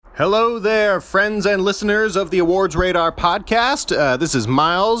Hello there, friends and listeners of the Awards Radar podcast. This is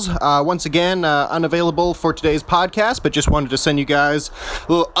Miles, once again unavailable for today's podcast, but just wanted to send you guys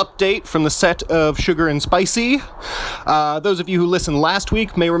a little update from the set of Sugar and Spicy. Those of you who listened last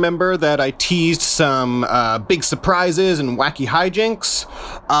week may remember that I teased some big surprises and wacky hijinks.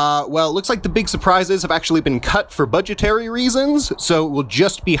 Well, it looks like the big surprises have actually been cut for budgetary reasons, so it will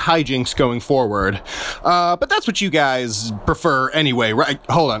just be hijinks going forward. But that's what you guys prefer anyway, right?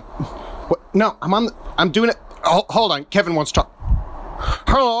 Hold on. What? No, I'm doing it. Hold on. Kevin wants to talk.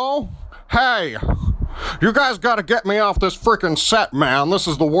 Hello? Hey. You guys gotta get me off this freaking set, man. This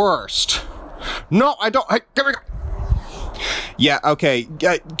is the worst. No, I don't. Hey, give me. Yeah, okay.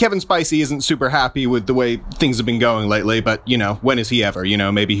 Kevin Spicy isn't super happy with the way things have been going lately, but, you know, when is he ever? You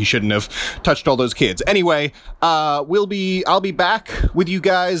know, maybe he shouldn't have touched all those kids. Anyway, I'll be back with you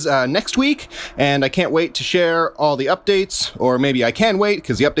guys next week, and I can't wait to share all the updates, or maybe I can wait,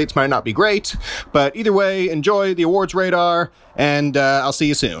 because the updates might not be great, but either way, enjoy the Awards Radar, and I'll see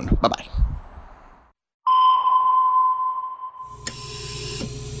you soon. Bye-bye.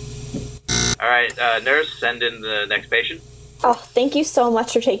 All right, nurse, send in the next patient. Oh, thank you so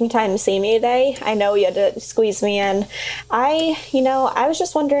much for taking time to see me today. I know you had to squeeze me in. I was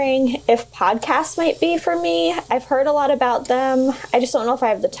just wondering if podcasts might be for me. I've heard a lot about them. I just don't know if I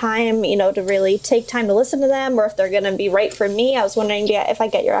have the time, to really take time to listen to them, or if they're going to be right for me. I was wondering if I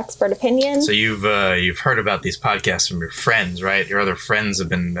get your expert opinion. So you've heard about these podcasts from your friends, right? Your other friends have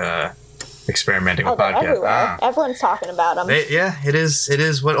been experimenting with podcasts. Everywhere. Everyone's talking about them. It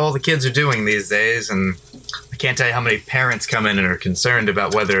is what all the kids are doing these days, and I can't tell you how many parents come in and are concerned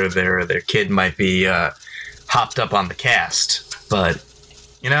about whether their kid might be hopped up on the cast. But,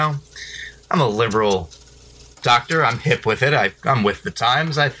 I'm a liberal doctor. I'm hip with it. I'm with the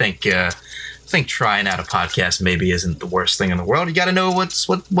times. I think trying out a podcast maybe isn't the worst thing in the world. You got to know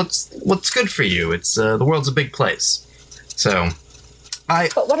what's good for you. It's the world's a big place. So,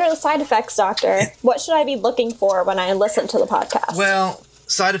 But what are the side effects, doctor? What should I be looking for when I listen to the podcast? Well,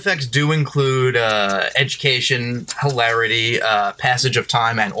 side effects do include education, hilarity, passage of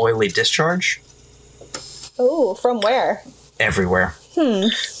time, and oily discharge. Ooh, from where? Everywhere.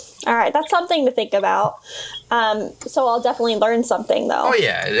 All right, that's something to think about. So I'll definitely learn something, though. Oh,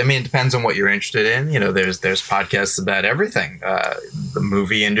 yeah. I mean, it depends on what you're interested in. There's podcasts about everything. The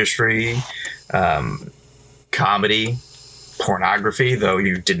movie industry, comedy, pornography, though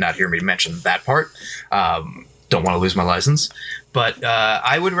you did not hear me mention that part. Don't want to lose my license. But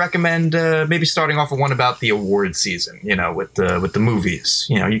I would recommend maybe starting off with one about the award season, with the movies.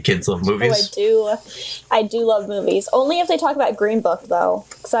 You kids love movies. Oh, I do love movies. Only if they talk about Green Book, though,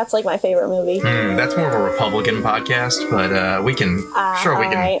 because that's like my favorite movie. That's more of a Republican podcast, but we can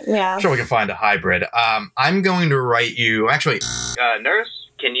we can find a hybrid. I'm going to write you nurse.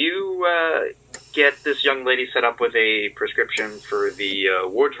 Can you get this young lady set up with a prescription for the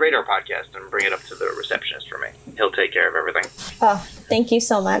Awards Radar podcast and bring it up to the receptionist for me? He'll take care of everything. Oh, thank you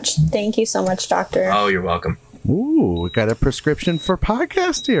so much. Thank you so much, doctor. Oh, you're welcome. Ooh, we got a prescription for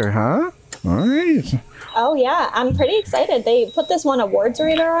podcast here, huh? All right. Oh, yeah. I'm pretty excited. They put this one Awards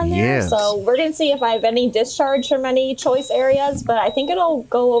Radar on there, yes. So we're going to see if I have any discharge from any choice areas, but I think it'll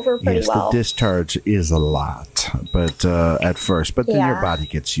go over pretty well. Yes, the discharge is a lot, but at first, but then your body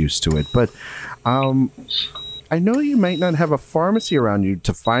gets used to it. But I know you might not have a pharmacy around you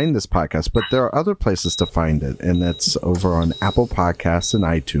to find this podcast, but there are other places to find it, and that's over on Apple Podcasts and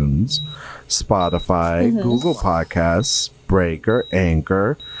iTunes, Spotify, Google Podcasts, Breaker,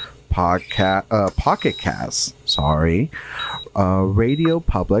 Anchor, Pocket Casts, Radio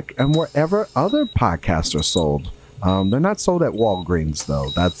Public, and wherever other podcasts are sold. They're not sold at Walgreens,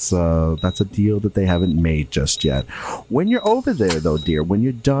 though. That's a deal that they haven't made just yet. When you're over there, though, dear, when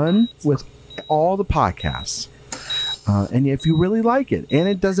you're done with all the podcasts, and if you really like it, and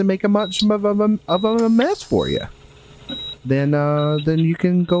it doesn't make much of a mess for you, then you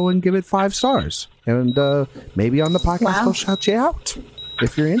can go and give it 5 stars, and maybe on the podcast they'll shout you out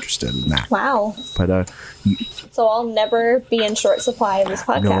if you're interested in that. Wow. But so I'll never be in short supply of this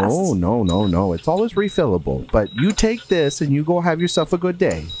podcast. No. It's always refillable. But you take this and you go have yourself a good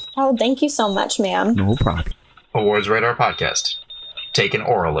day. Oh, thank you so much, ma'am. No problem. Awards Radar podcast, taken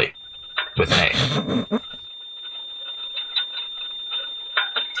orally with an A.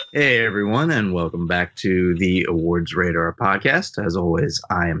 Hey everyone, and welcome back to the Awards Radar podcast. As always,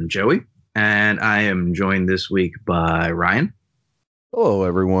 I am Joey, and I am joined this week by Ryan. Hello,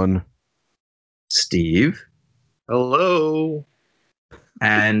 everyone. Steve. Hello.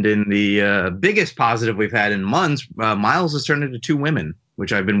 And in the biggest positive we've had in months, Miles has turned into 2 women,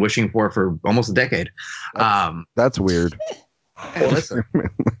 which I've been wishing for almost a decade. That's weird. Hey, listen,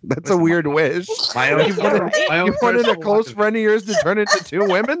 That's a weird wish. my own, You wanted, my own you wanted a personal close life. friend of yours to turn into two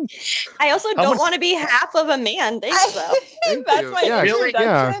women? I also How don't much- want to be half of a man. Thanks, though. That's my yeah, Really?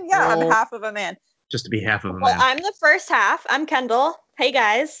 introduction. Yeah, I'm Well- half of a man. Just to be half of a Well, man. I'm the first half. I'm Kendall. Hey,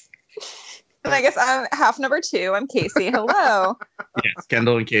 guys. And I guess I'm half number 2. I'm Casey. Hello. Yes,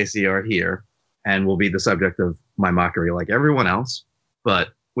 Kendall and Casey are here and will be the subject of my mockery like everyone else. But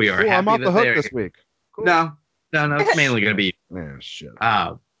we are Cool, happy I'm off that the hook they're this week. Cool. No, it's mainly going to be Yeah, shit.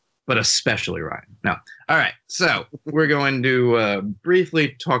 but especially Ryan. No. All right. So we're going to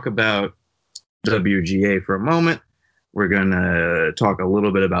briefly talk about WGA for a moment. We're going to talk a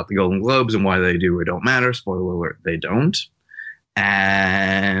little bit about the Golden Globes and why they do or don't matter. Spoiler alert, they don't.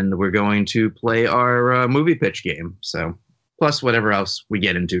 And we're going to play our movie pitch game. So, plus whatever else we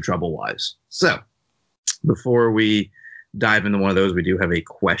get into trouble-wise. So, before we dive into one of those, we do have a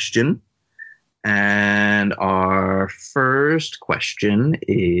question. And our first question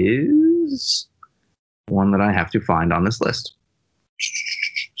is one that I have to find on this list.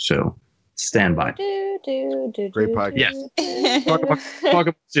 So, stand by. Great podcast. Yes. Talk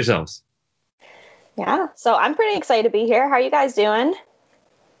amongst yourselves. Yeah, so I'm pretty excited to be here. How are you guys doing?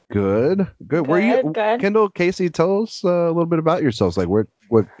 Good. Where you, Good. Kendall, Casey, tell us a little bit about yourselves. Like, what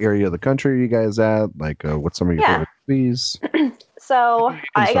area of the country are you guys at? Like, what's some of your Yeah. favorite movies? So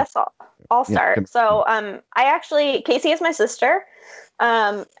I start. guess I'll Yeah, start. can- So Casey is my sister,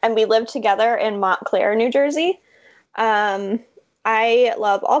 and we live together in Montclair, New Jersey. I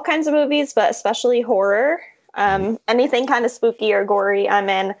love all kinds of movies, but especially horror. Anything kind of spooky or gory, I'm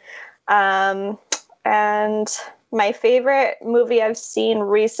in. And my favorite movie I've seen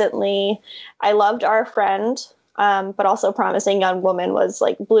recently, I loved Our Friend, but also Promising Young Woman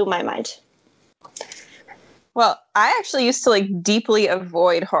blew my mind. Well, I actually used to deeply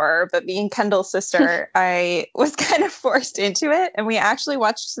avoid horror, but being Kendall's sister, I was kind of forced into it. And we actually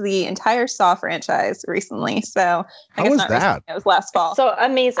watched the entire Saw franchise recently. So I How guess was not that? recently, it was last fall. So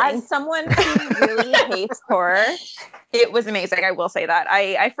amazing. As someone who really hates horror, it was amazing. I will say that.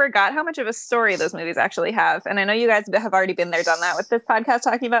 I forgot how much of a story those movies actually have. And I know you guys have already been there, done that with this podcast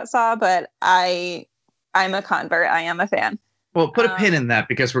talking about Saw, but I'm a convert. I am a fan. Well, put a pin in that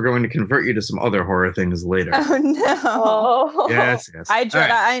because we're going to convert you to some other horror things later. Oh no. Oh. Yes. I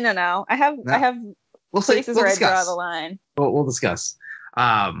dread. All right. I don't know. I have We'll see. places We'll where I draw discuss. the line. We'll discuss.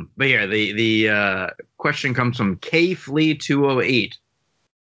 But here, the question comes from KFlea208.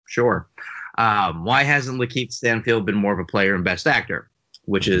 Sure. Why hasn't Lakeith Stanfield been more of a player in Best Actor?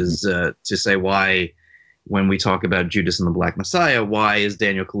 Which is to say why, when we talk about Judas and the Black Messiah, why is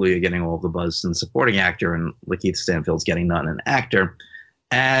Daniel Kaluuya getting all of the buzz in supporting actor and Lakeith Stanfield's getting none in actor?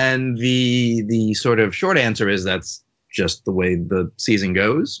 And the sort of short answer is that's just the way the season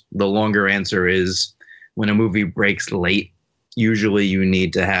goes. The longer answer is when a movie breaks late, usually you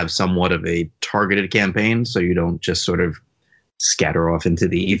need to have somewhat of a targeted campaign so you don't just sort of scatter off into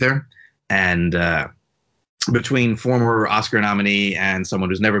the ether. And between former Oscar nominee and someone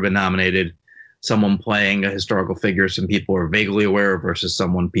who's never been nominated, someone playing a historical figure some people are vaguely aware of versus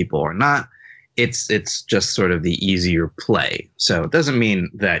someone people are not, it's just sort of the easier play. So it doesn't mean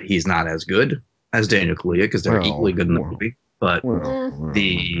that he's not as good as Daniel Kaluuya because they're equally good in the movie. But Well,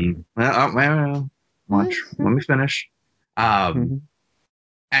 watch, let me finish.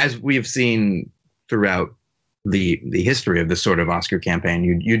 As we've seen throughout the history of this sort of Oscar campaign,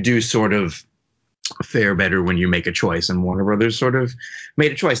 you do sort of fare better when you make a choice, and Warner Brothers sort of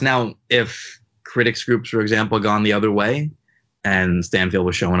made a choice. Now, if critics groups, for example, had gone the other way and Stanfield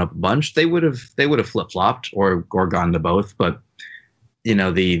was showing up a bunch, they would have flip-flopped or gone to both. But you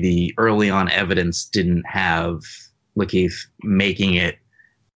know, the early on evidence didn't have Lakeith making it,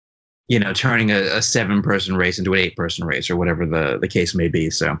 you know, turning a 7-person race into an 8-person race or whatever the case may be.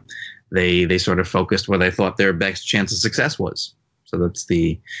 So they sort of focused where they thought their best chance of success was. So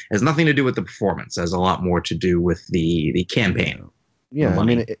has nothing to do with the performance. It has a lot more to do with the campaign. Yeah, I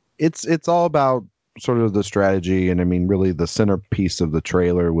mean, it's all about sort of the strategy, and I mean, really, the centerpiece of the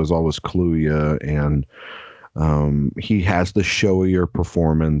trailer was always Kaluuya, and he has the showier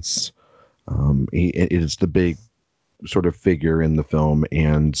performance. It is the big sort of figure in the film,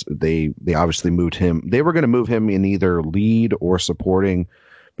 and they obviously moved him. They were going to move him in either lead or supporting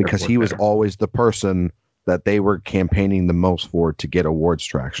because he was always the person that they were campaigning the most for to get awards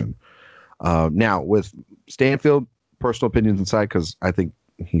traction. Now, with Stanfield, personal opinions aside, because I think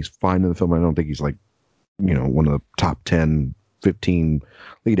he's fine in the film. I don't think he's like, you know, one of the top 10, 15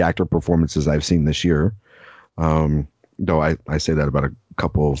 lead actor performances I've seen this year. Though I say that about a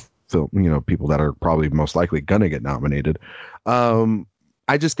couple of film, you know, people that are probably most likely going to get nominated.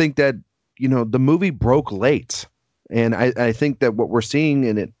 I just think that, you know, the movie broke late. And I think that what we're seeing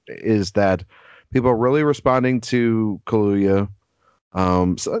in it is that people are really responding to Kaluuya.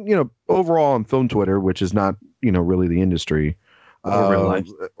 So, overall on film Twitter, which is not, really the industry Or real life.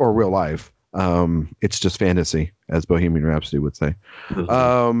 or real life. It's just fantasy, as Bohemian Rhapsody would say.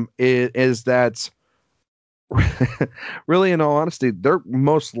 It is that really, in all honesty, they're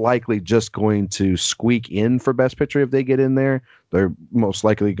most likely just going to squeak in for Best Picture if they get in there. They're most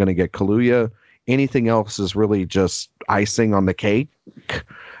likely going to get Kaluuya. Anything else is really just icing on the cake.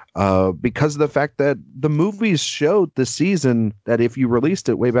 Because of the fact that the movies showed this season that if you released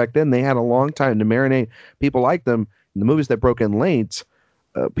it way back then, they had a long time to marinate. People like them. And the movies that broke in late,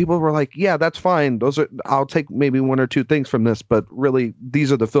 people were like, yeah, that's fine. I'll take maybe one or two things from this, but really,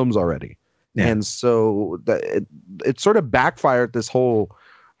 these are the films already. Yeah. And so it sort of backfired, this whole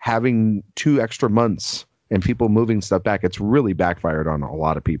having 2 extra months and people moving stuff back. It's really backfired on a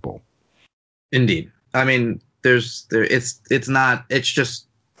lot of people. Indeed. I mean, it's just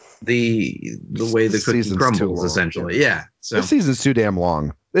the way the cookie crumbles, essentially. Yeah. So this season's too damn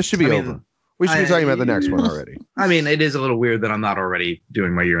long. This should be over. We should be talking about the next one already. I mean, it is a little weird that I'm not already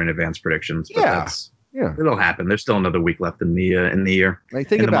doing my year in advance predictions. But it'll happen. There's still another week left in the year. Like,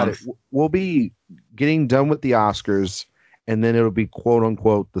 think about it. We'll be getting done with the Oscars, and then it'll be quote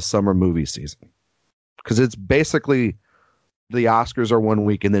unquote the summer movie season, because it's basically the Oscars are 1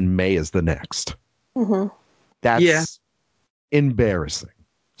 week and then May is the next. Mm-hmm. That's embarrassing.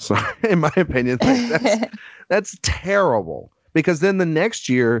 So, in my opinion, that's terrible, because then the next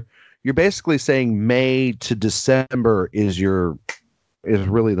year you're basically saying May to December is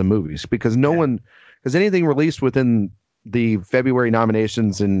really the movies, because because anything released within the February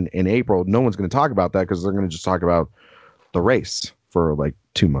nominations in April, no one's going to talk about that, because they're going to just talk about the race for like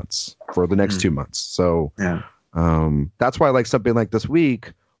 2 months, for the next 2 months. So that's why, like, something like this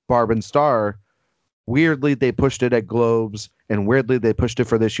week, Barb and Star, weirdly they pushed it at Globes, and weirdly they pushed it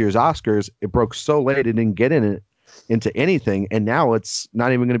for this year's Oscars. It broke so late it didn't get into anything, and now it's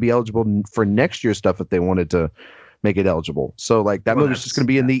not even going to be eligible for next year's stuff if they wanted to make it eligible. So, like, that movie's just going to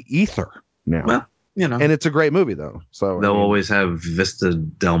be in the ether now. Well, and it's a great movie though. So they'll always have Vista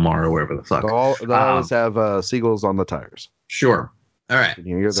Del Mar or wherever the fuck. They'll always have seagulls on the tires. Sure. All right.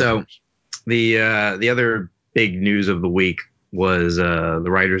 So the other big news of the week was the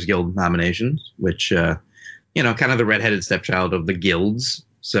Writers Guild nominations, which kind of the redheaded stepchild of the guilds.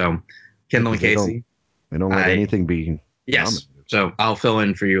 So Kendall and Casey. They don't let anything be. Yes. nominated. So I'll fill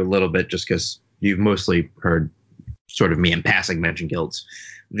in for you a little bit, just because you've mostly heard sort of me in passing mention guilds.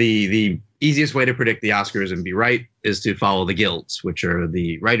 The easiest way to predict the Oscars and be right is to follow the guilds, which are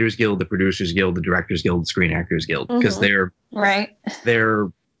the Writers Guild, the Producers Guild, the Directors Guild, the Screen Actors Guild, because they're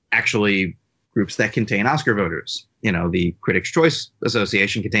actually groups that contain Oscar voters. The Critics' Choice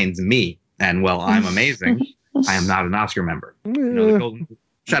Association contains me, and I'm amazing. I am not an Oscar member. The Golden.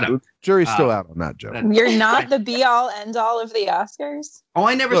 Shut up. Jury's still out on that, Joe. You're not the be-all, end-all of the Oscars? Oh,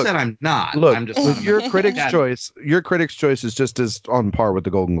 I never said I'm not. Look, I'm just your Critics' Choice. Your Critics' Choice is just as on par with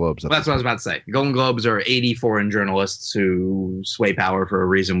the Golden Globes. That's what I was about to say. The Golden Globes are 80 foreign journalists who sway power for a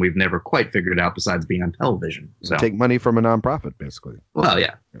reason we've never quite figured out, besides being on television. So take money from a nonprofit, basically. Well,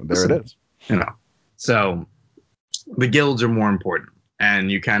 yeah. There it is. So the guilds are more important.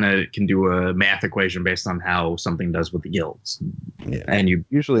 And you kind of can do a math equation based on how something does with the guilds. Yeah. And you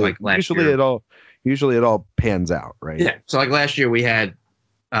usually it all pans out, right? Yeah. So like last year we had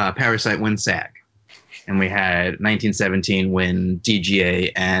Parasite win SAG, and we had 1917 win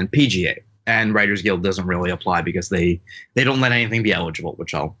DGA and PGA. And Writers Guild doesn't really apply because they don't let anything be eligible,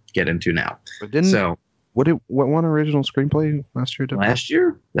 which I'll get into now. But what won original screenplay last year? Last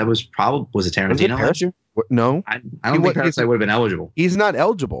year? That was was it Tarantino last year? No, I don't think Parasite would have been eligible. He's not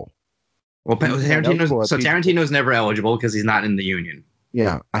eligible. Well, Tarantino's never eligible because he's not in the union.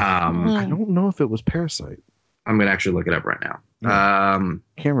 Yeah. I don't know if it was Parasite. I'm gonna actually look it up right now.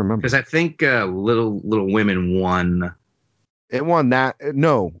 Can't remember, because I think Little Women won. It won that.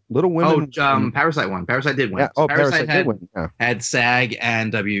 No, Little Women. Oh, Parasite won. Parasite did win. Yeah. Oh, Parasite did win. Yeah. Had SAG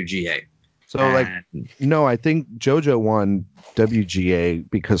and WGA. So I think JoJo won WGA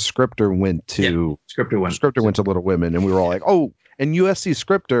because Scripter went to Scripter went to Little Women, and we were all like, oh, and USC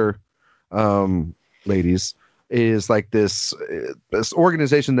Scripter, ladies, is like this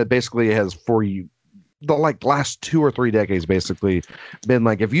organization that basically has for you the last 2 or 3 decades basically been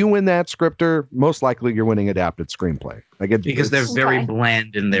like, if you win that Scripter, most likely you're winning adapted screenplay. Because they're very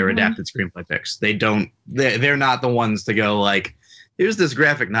bland in their adapted screenplay picks. They're not the ones to go like, here's this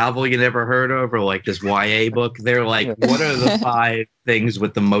graphic novel you never heard of, or like this YA book. They're like, what are the 5 things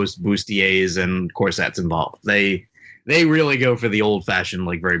with the most bustiers and corsets involved? They really go for the old fashioned,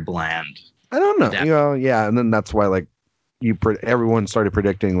 like very bland I don't know. Adapt. You know, yeah, and then that's why like everyone started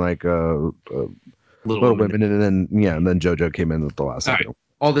predicting like Little Women, and then JoJo came in with the last All one. right.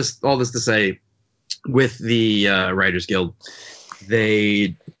 All this to say, with the Writers Guild,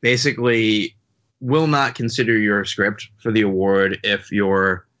 they basically will not consider your script for the award if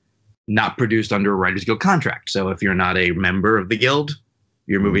you're not produced under a Writers Guild contract. So if you're not a member of the guild,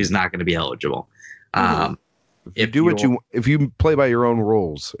 your movie is not going to be eligible. If you play by your own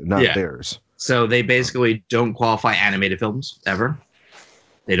rules, not theirs. So they basically don't qualify animated films ever.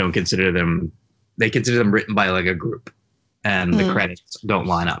 They don't consider them. They consider them written by like a group, and the credits don't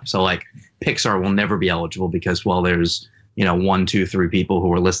line up. So like Pixar will never be eligible because there's 1, 2, 3 people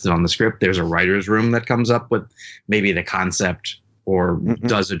who are listed on the script. There's a writer's room that comes up with maybe the concept or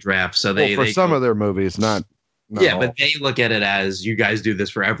does a draft. So they some of their movies, not all. But they look at it as you guys do this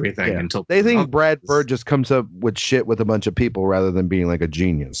for everything until they think Brad Bird just comes up with shit with a bunch of people rather than being like a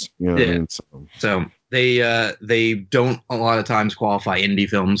genius. You know what I mean? So they don't a lot of times qualify indie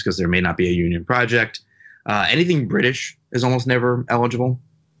films because there may not be a union project. Anything British is almost never eligible.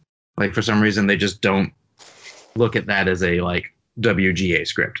 Like for some reason they just don't look at that as a like WGA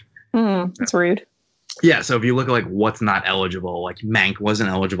script. That's rude. Yeah, so if you look at like what's not eligible, like Mank wasn't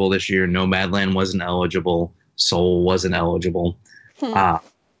eligible this year, Nomadland wasn't eligible, Soul wasn't eligible.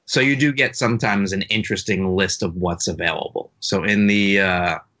 So you do get sometimes an interesting list of what's available. So in the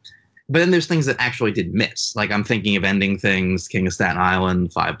but then there's things that actually did miss. Like I'm thinking of Ending Things, King of Staten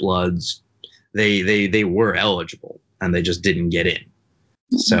Island, Five Bloods. They were eligible and they just didn't get in.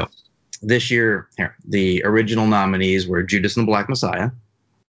 So this year, the original nominees were Judas and the Black Messiah,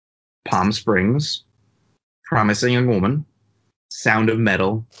 Palm Springs, Promising Young Woman, Sound of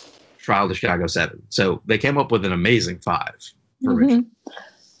Metal, Trial of Chicago 7. So they came up with an amazing 5 for original.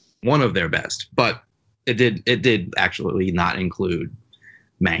 One of their best, but it did actually not include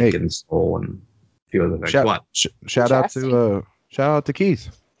Mank and Soul and a few other things. Shout out to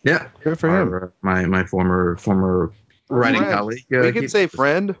Keith. Yeah, good for him. My former writing colleague. We can say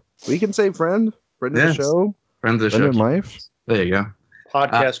friend. We can say friend. Friend of the show. Friend of the show. In life. There you go.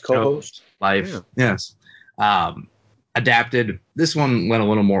 Podcast co-host. Life. Yeah. Yes. Adapted. This one went a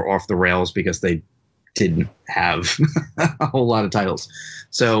little more off the rails because they didn't have a whole lot of titles.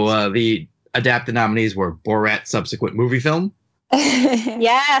 So the adapted nominees were Borat subsequent movie film.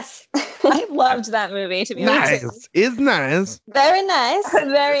 Yes. I loved that movie, to be honest. Nice. It's nice. Very nice.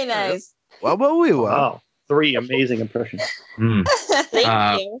 Very nice. Well, but we will. Wow. 3 amazing impressions.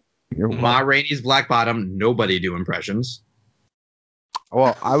 Thank you. Ma Rainey's Black Bottom. Nobody do impressions.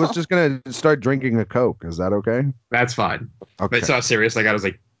 Well, I was just going to start drinking a Coke. Is that okay? That's fine. Okay. But so serious. Like I was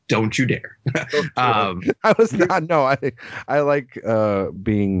like, don't you dare. I was not. No, I like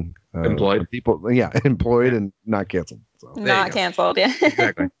being employed. People, employed and not canceled. So. Not canceled. Yeah.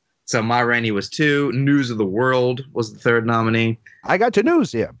 Exactly. So Ma Rainey was 2. News of the World was the 3rd nominee. I got your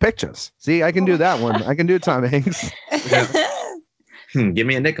news. Yeah, pictures. See, I can do that one. I can do Tom Hanks. Give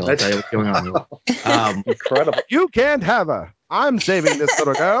me a nickel. I'll tell you what's going on. Incredible. You can't have her. I'm saving this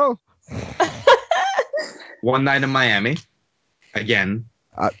little girl. One Night in Miami. Again.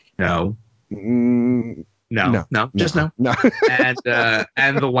 No. No. Just no. No.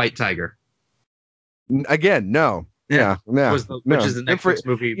 And The White Tiger. Again, no. Yeah. No. Which is the Netflix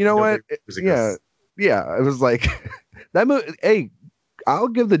movie. You know what? Yeah. It was like that movie. Hey, I'll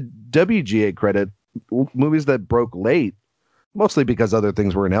give the WGA credit. Movies that broke late, mostly because other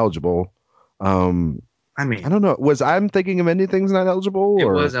things were ineligible. I mean, I don't know. I'm thinking of anything's not eligible? It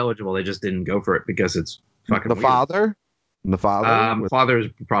was eligible. They just didn't go for it because it's fucking The weird. Father? The Father? Father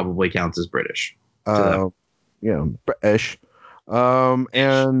probably counts as British. British.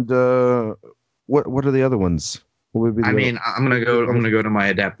 And what are the other ones? What would be I'm gonna go to my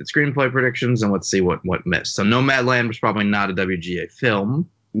adapted screenplay predictions and let's see what missed. So Nomadland was probably not a WGA film.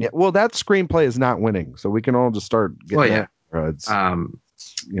 Yeah, well, that screenplay is not winning, so we can all just start getting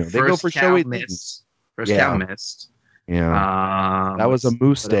they go for showy things. First Cow missed. Yeah, that was a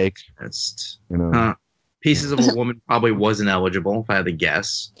mistake. Pieces of a Woman probably wasn't eligible if I had to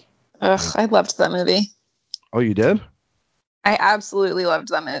guess. Ugh, I loved that movie. Oh, you did? I absolutely loved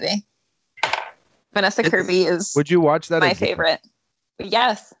that movie. Vanessa Kirby is. Would you watch that? My favorite.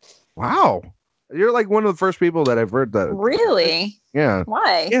 Yes. Wow, you're like one of the first people that I've heard that. Really? Yeah.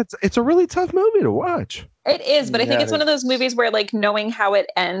 Why? Yeah, it's a really tough movie to watch. It is, but I think it's one of those movies where like knowing how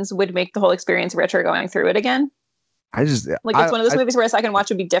it ends would make the whole experience richer going through it again. It's one of those movies where a second watch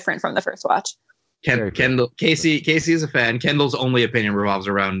would be different from the first watch. Casey is a fan. Kendall's only opinion revolves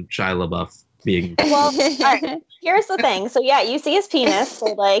around Shia LaBeouf being. Well, all right. Here's the thing. So yeah, you see his penis. So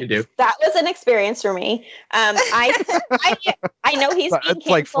like You do. that was an experience for me. I know he's being It's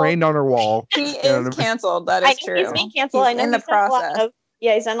like canceled. framed on her wall. He You know what I is mean? canceled. That I is know true. he's being canceled. He's I know in the he's done a lot process.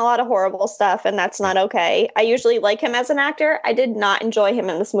 he's done a lot of horrible stuff, and that's not okay. I usually like him as an actor. I did not enjoy him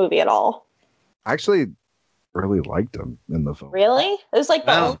in this movie at all. I actually really liked him in the film. Really? It was like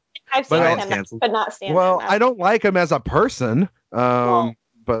the Well, only thing I've but seen I- of him that canceled. could not stand Well, him. I don't like him as a person. Well,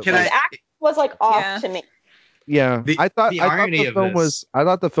 But Can His like, act was like off Yeah. to me. yeah, The- I thought the I thought irony the of film this- was I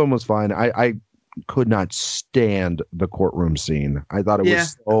thought the film was fine. I could not stand the courtroom scene. I thought it Yeah,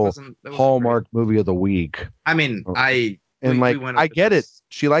 was so That wasn't Hallmark movie of the week. great. I mean, Oh. And We like went I over get this. it.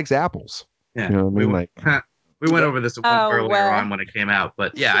 She likes apples. yeah, You know what I we mean? went, Like we went over this Oh, earlier well. on when it came out,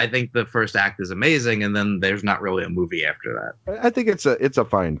 but yeah, I think the first act is amazing, and then there's not really a movie after that. I think it's a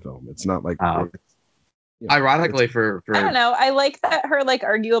fine film. It's not like Oh. you know, Ironically, for I don't know. I like that her like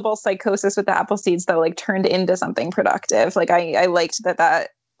arguable psychosis with the apple seeds though like turned into something productive. Like I liked that they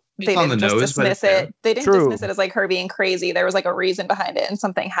It's on didn't the just nose, but dismiss it's there. it. They didn't True. dismiss it as like her being crazy. There was like a reason behind it and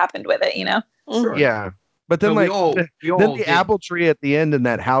something happened with it, you know? Sure. yeah. But then So like we all then the did- apple tree at the end in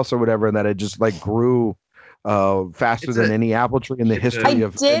that house or whatever, and that it just like grew faster It's than a- any apple tree in the it's history I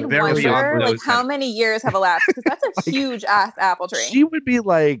of did very wonder on the like nose how head. many years have elapsed because that's a Like, huge ass apple tree. She would be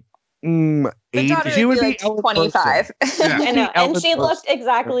like The 80. daughter She would be like Ellen 25. Yeah. I know, and Ellen she Burstyn. looked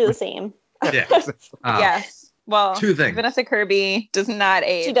exactly the same. yeah. Yes. Well, Two things. Vanessa Kirby does not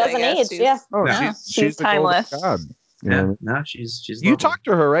age. She doesn't I guess. age, She's- yeah. Oh, No. She's the golden timeless. god. You know Yeah, what I mean? no, she's You lovely. talked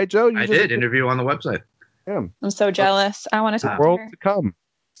to her, right, Joe? You I just- did interview on the website. I'm so jealous. I want to The talk world to her. to come.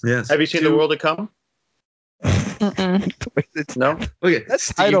 Yes. Have you seen The World to Come? Mm-mm. It's No. Look at that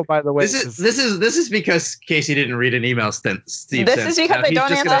title, by the way. This is because Casey didn't read an email Steve This sent. is because Now I he's don't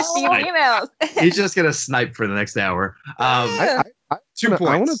just answer gonna Steve's snipe. emails. He's just gonna snipe for the next hour. I 2 I want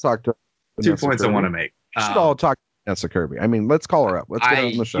points. to talk to 2 Vanessa points I Kirby. want to make. We should all talk to Vanessa Kirby. I mean, let's call her up. Let's get her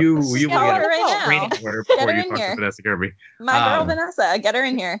on the show. You will Get get her a right now. screening order Get before her you in talk here. to Vanessa Kirby. My girl Um, Vanessa, get her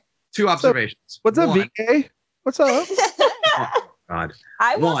in here. 2 observations. What's up, One, VK? What's up? God.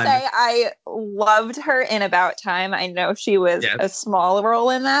 I will One. say I loved her in About Time. I know she was Yes. a small role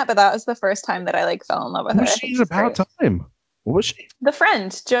in that, but that was the first time that I like fell in love with her. I think She's she's about great. time. What was she? The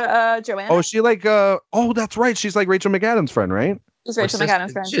friend, Joanna. Oh, she like oh, that's right. She's like Rachel McAdams' friend, right? she's Rachel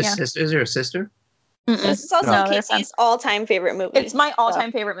McAdams' friend. Yeah. Is there a sister? Mm-mm. This is also No, they're Casey's all-time favorite movie. It's my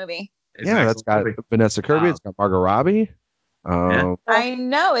all-time favorite movie. It's Yeah, an that's got excellent movie. Vanessa Kirby. Wow. It's got Margot Robbie. I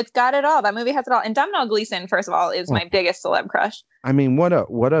know it's got it all. That movie has it all. And Domhnall Gleeson, first of all, is my biggest celeb crush. I mean, what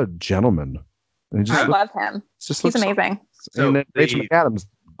a gentleman. And he I just love him. just He's looks amazing. So and then Rachel the- McAdams,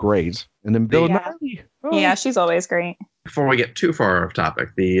 great. And then Bill Yeah. Nye. Yeah, she's always great. Before we get too far off topic,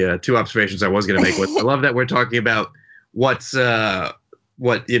 the 2 observations I was going to make was I love that we're talking about what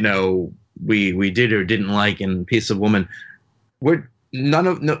we did or didn't like in Piece of Woman. We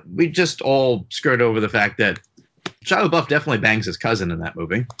just all skirt over the fact that Shia LaBeouf definitely bangs his cousin in that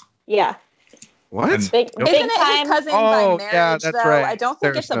movie. yeah, What? And- big Nope. big Isn't it time. his cousin Oh, by yeah, marriage, that's though? right. I don't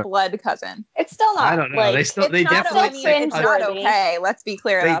think There's it's a no- blood cousin. It's still not. I don't know. Like, They still It's they not, definitely I mean, it's not cringeworthy. okay. Let's be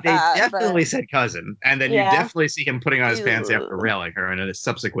clear they about that. definitely said cousin, and then Yeah. you definitely see him putting on his pants Ew. after railing her in a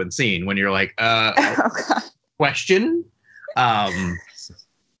subsequent scene when you're like, But... oh god. question.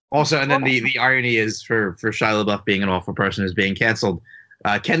 Also, and then the irony is for Shia LaBeouf being an awful person is being canceled.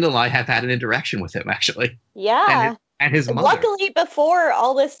 Kendall and I have had an interaction with him actually, yeah. and his mother. Luckily, before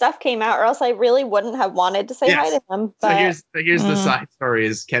all this stuff came out, or else I really wouldn't have wanted to say Yes. hi to him. So But here's the Mm. side story: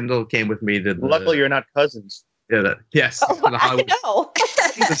 is Kendall came with me to the Luckily, you're not cousins. yes oh, to the I Hollywood. know.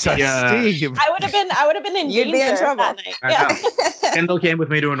 Yeah. Steve. I would have been in You'd be in danger trouble. that night. I Yeah. Kendall came with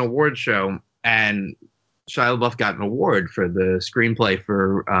me to an award show, and Shia LaBeouf got an award for the screenplay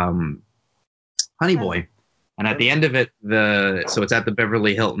for Honey Boy. And at the end of it, so it's at the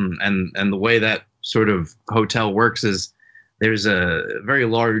Beverly Hilton, and the way that sort of hotel works is there's a very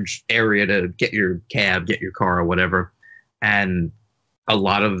large area to get your cab, get your car, or whatever. And a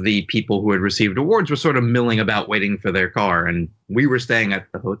lot of the people who had received awards were sort of milling about waiting for their car. And we were staying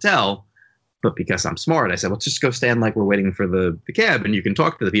at the hotel, but because I'm smart, I said, let's just go stand like we're waiting for the cab, and you can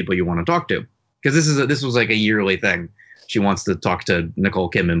talk to the people you want to talk to. Because this was like a yearly thing. She wants to talk to Nicole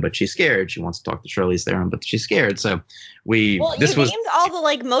Kidman, but she's scared. She wants to talk to Charlize Theron, but she's scared. So Well, you named all the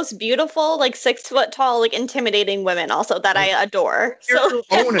like most beautiful, like 6 foot tall, like intimidating women also that I adore. So,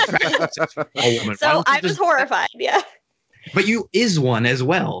 your own attractive sexual woman. Why so don't you I was just- horrified. Yeah. But you is one as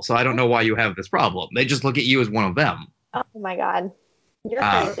well, so I don't know why you have this problem. They just look at you as one of them. Oh my God. You're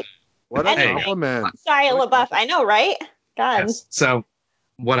crazy. What a Anyway. compliment. Shia LaBeouf. I know, right? God. Yes. So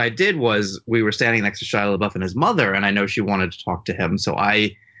what I did was we were standing next to Shia LaBeouf and his mother, and I know she wanted to talk to him, so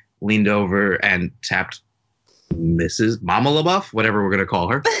I leaned over and tapped Mrs. Mama LaBeouf, whatever we're going to call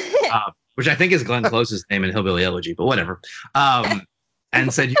her, which I think is Glenn Close's name in Hillbilly Elegy, but whatever.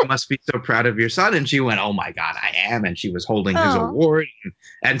 And said, "You must be so proud of your son." And she went, "Oh my God, I am." And she was holding his award.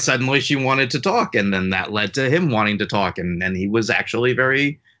 And suddenly she wanted to talk. And then that led to him wanting to talk. And he was actually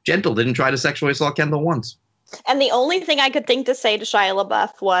very gentle, didn't try to sexually assault Kendall once. And the only thing I could think to say to Shia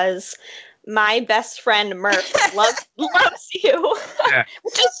LaBeouf was, "My best friend Murph loves you," Yeah.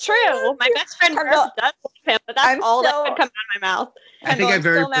 which is true. My best friend Murph does love him, but that's all that could come out of my mouth. I think I'm I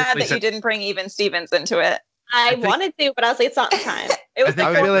very still mad briefly that you said, didn't bring Even Stevens into it. I think- wanted to, but I was like, it's not the time. It was think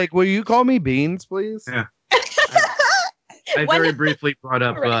I would be like, will you call me Beans, please? Yeah. I very briefly brought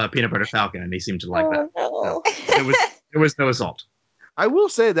up Peanut Butter Falcon, and he seemed to like that. no. There was no assault. I will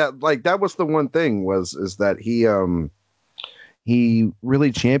say that that was the one thing is that he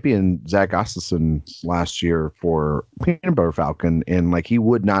really championed Zach Gustafson last year for Peanut Butter Falcon, and he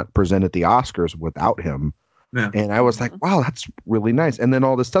would not present at the Oscars without him. Yeah. And I was like, wow, that's really nice. And then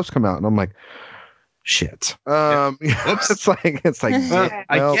all this stuff's come out, and I'm like, shit. Whoops. it's like Well,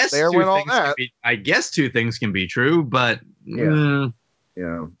 I well, guess there two went all things can that. be, I guess two things can be true, but Yeah.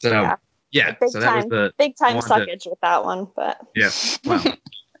 so Big so that was time. the Big time wanted suckage with that one, but yeah. Well,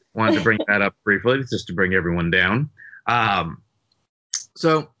 wanted to bring that up briefly just to bring everyone down.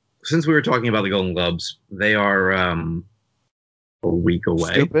 So since we were talking about the Golden Globes, they are a week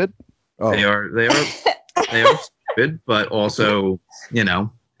away. Stupid. Oh, They are stupid, but also,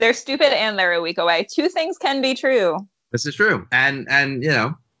 They're stupid and they're a week away. Two things can be true. this is true. And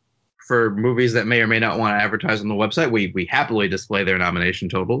for movies that may or may not want to advertise on the website, we happily display their nomination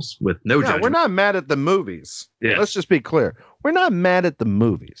totals with no judgment. we're not mad at the movies. Yeah. Let's just be clear. We're not mad at the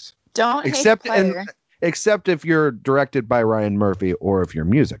movies. Don't Except hate the player. Except if you're directed by Ryan Murphy or if you're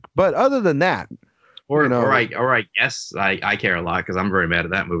music. But other than that, or I I guess I care a lot because I'm very mad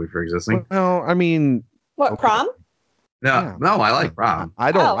at that movie for existing. well, I mean, what, Okay. Prom? No, I like Prom.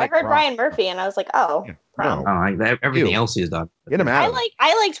 I don't Oh, like I heard Prom. Brian Murphy, and I was like, oh, Yeah, Prom. no. Everything Ew. else he's done. Get him out.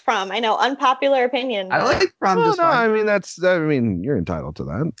 I liked Prom. I know, unpopular opinion. I but- like Prom Well, just no, fine. I mean, you're entitled to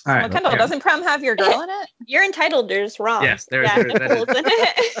that. All Well, right, Kendall, yeah. doesn't Prom have your girl in it? You're entitled. You're just wrong. Yes, that Nicole's in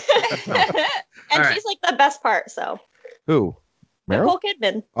it. And All right. she's like the best part. So Who? Meryl? Nicole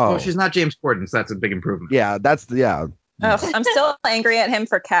Kidman. Oh, Well, she's not James Corden, so that's a big improvement. yeah, Ugh, I'm still angry at him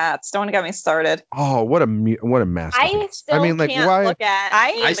for Cats. Don't get me started. Oh, what a masterpiece. I still mean, like, can't why? look at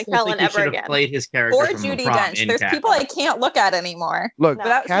I Ian still McKellen think he ever should have again. played his character Or from Judi Prom Dench. in There's Cats. people I can't look at anymore Look, No.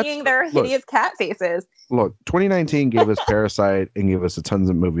 without Cats- seeing their look. hideous cat faces. Look, 2019 gave us Parasite and gave us a tons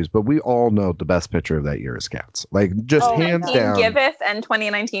of movies, but we all know the best picture of that year is Cats. Like, just Oh my hands God. down. Giveth and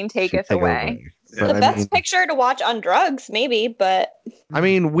 2019 taketh take away. But The I best mean, picture to watch on drugs, maybe, but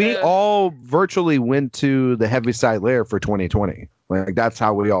we Ugh. all virtually went to the Heaviside Lair for 2020. Like, that's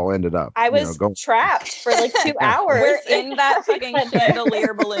how we all ended up. I was going. trapped for like 2 hours. We're in that fucking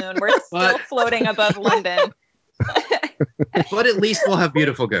chandelier balloon. We're still But- floating above London. But at least we'll have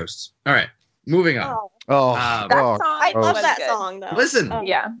beautiful ghosts. All right, moving on. Oh, Oh, That oh, song I love was that good. song though. Listen, Oh.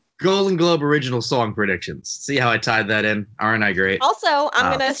 Yeah. Golden Globe original song predictions. See how I tied that in? Aren't I great? Also,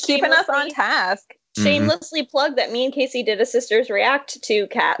 I'm gonna It's keeping us on shamelessly- task. shamelessly plug that me and Casey did a Sisters React to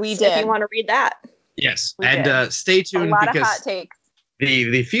Cats. We If did. you want to read that. Yes, We and did. stay A tuned lot of hot because takes.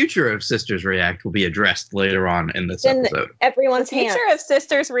 the future of Sisters React will be addressed later on in this Then- episode. Everyone's The hand. future of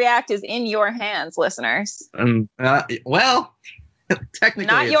Sisters React is in your hands, listeners. Well, technically,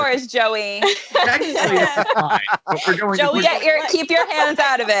 Not it's- yours, Joey. Technically, it's fine. But we're going Joey, to, Keep your hands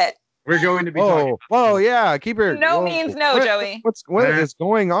out of it. we're going to be talking. oh, yeah. Keep your. No whoa, means no, what- Joey. What is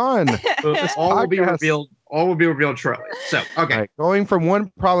going on? So this all will be podcast. revealed. All will be revealed shortly. So, okay. All right, going from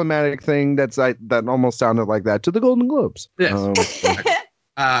one problematic thing that almost sounded like that to the Golden Globes. Yes.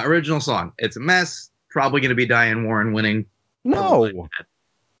 Original song. It's a mess. Probably going to be Diane Warren winning. No,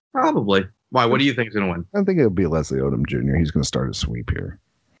 Probably. Why? What do you think is going to win? I think it'll be Leslie Odom Jr. He's going to start a sweep here.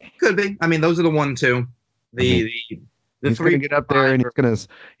 Could be. I mean, those are the 1, 2. The He's three. going to get up there and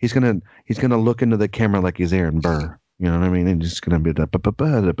he's going to look into the camera like he's Aaron Burr. You know what I mean? And he's going to be the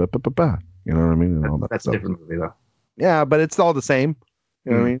you know what I mean? And all that That's a stuff. different movie, though. Yeah, but it's all the same.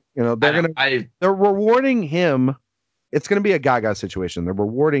 You know what I mean? You know, they're rewarding him. It's going to be a Gaga situation. They're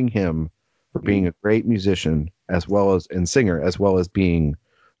rewarding him for being a great musician as well as and singer, as well as being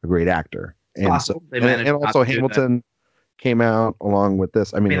a great actor. And Possible. so, They and managed not also to do Hamilton came out along with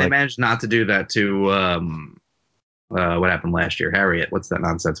this. I I mean, mean, they like, managed not to do that to what happened last year? Harriet. What's that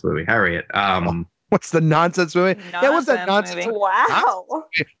nonsense movie? Harriet. what's the nonsense movie? Yeah, what's that Nonsense nonsense? movie. Wow.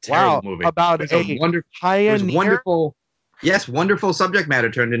 Terrible Wow, movie. about It was a a wonderful. It pioneer. was wonderful. Yes, wonderful subject matter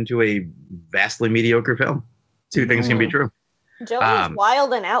turned into a vastly mediocre film. Two things can be true. Joey is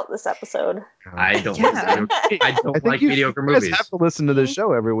wilding out this episode. I don't. Yeah. I don't think like mediocre you guys movies. have to listen to this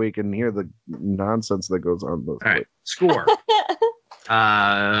show every week and hear the nonsense that goes on. All right, score.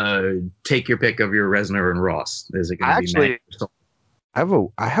 Take your pick of your Reznor and Ross. Is it going to be Actually, Matt?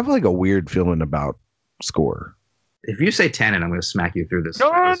 I have like a weird feeling about score. If you say Tenet, I'm going to smack you through this.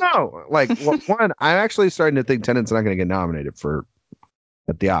 No. Like one, I'm actually starting to think Tenet's not going to get nominated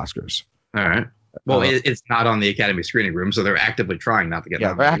at the Oscars. All right. Well, it's not on the Academy screening room, so they're actively trying not to get Yeah,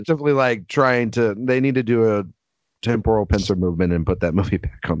 they're nominated. actively like trying to. They need to do a temporal pincer movement and put that movie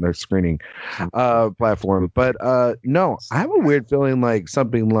back on their screening platform. But no, I have a weird feeling like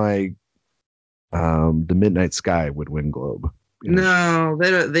something like The Midnight Sky would win Globe. No,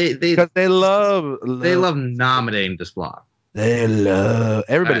 they Because they love nominating Desplat.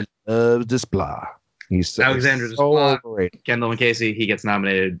 Everybody loves Desplat. He's so, Alexander so Desplat. overrated. Kendall and Casey, he gets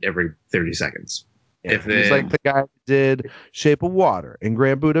nominated every 30 seconds. Yeah, If he's they- like the guy who did Shape of Water and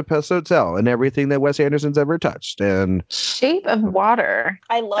Grand Budapest Hotel and everything that Wes Anderson's ever touched. And Shape of Water.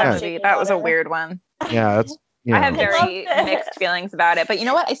 I love That, Shape of that was a Water. weird one. yeah, that's I have I very loved it. mixed feelings about it, but you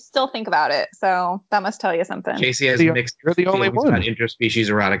know what? I still think about it, so that must tell you something. Casey has You're mixed the only feelings one. about interspecies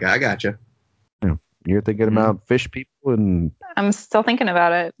erotica. I gotcha. You're thinking Mhm. about fish people and I'm still thinking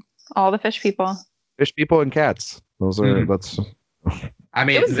about it. All the fish people. cats. Those are Mhm. that's I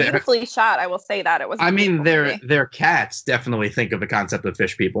mean, It was they're- beautifully shot. I will say that it was. a I mean, beautiful their movie. their cats definitely think of the concept of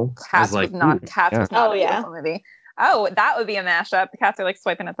fish people. Cats as like, was not. ooh, Cats yeah. was not Oh, a yeah. beautiful movie. Oh, that would be a mashup. The cats are like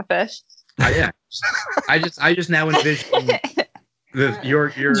swiping at the fish. yeah. I just now envision your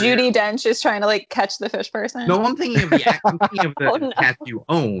Judi Dench is trying to like catch the fish person. No, I'm thinking of the Oh, no. cats you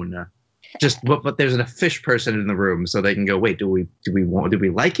own. Just but there's a fish person in the room, so they can go. Wait, do we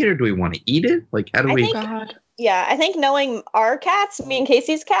like it or do we want to eat it? Like, how do I we? think- God. Yeah, I think knowing our cats, me and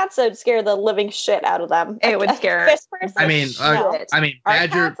Casey's cats, would scare the living shit out of them. It would A scare- fish person. I mean, no. Our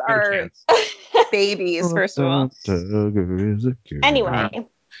Badger. cats no are- chance. Babies, first of all. Anyway,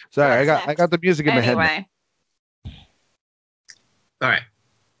 Sorry, I What's got the music in my head. Anyway, All right,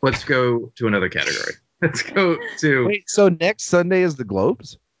 let's go to another category. Let's go to Wait, so next Sunday is the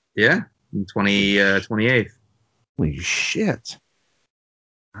Globes? 28th. Holy shit.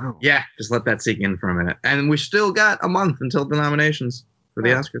 Oh. Yeah, just let that sink in for a minute. And we still got a month until the nominations for the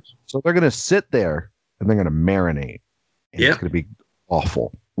Yeah. Oscars. So they're gonna sit there and they're gonna marinate. And Yep. It's gonna be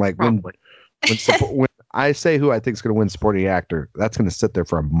awful. Like Probably. when I say who I think is gonna win supporting actor, that's gonna sit there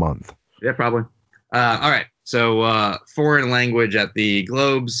for a month. Yeah, probably. All right. So foreign language at the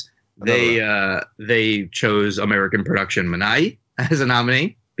Globes, they chose American production Minai as a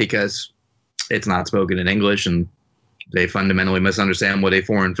nominee because it's not spoken in English and they fundamentally misunderstand what a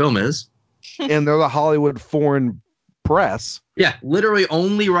foreign film is. And they're the Hollywood foreign press. Yeah, literally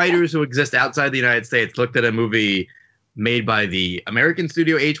only writers who exist outside the United States looked at a movie made by the American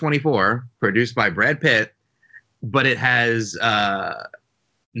studio A24, produced by Brad Pitt, but it has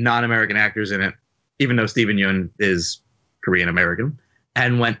non-American actors in it, even though Steven Yeun is Korean American,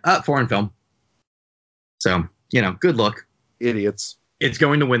 and went foreign film. So, good look. Idiots. It's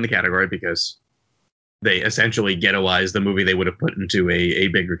going to win the category because they essentially ghettoized the movie they would have put into a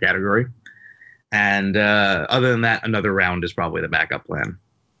bigger category. And other than that, another round is probably the backup plan.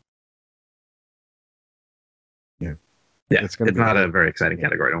 Yeah. Yeah, It's it's gonna be not good. a very exciting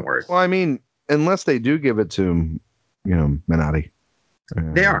category. Don't worry. Well, I mean, unless they do give it to, Menotti.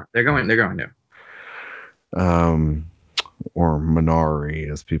 They are. They're going to. Or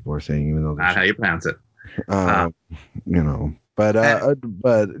Minari, as people are saying, even though Not how you pronounce it. but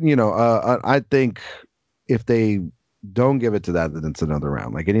I think if they don't give it to that, then it's another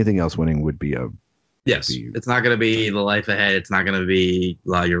round. Like anything else winning would be a Yes. It's not going to be The Life Ahead. It's not going to be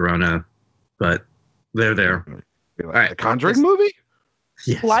La Llorona, but they're there. be like, All right. the Conjuring movie.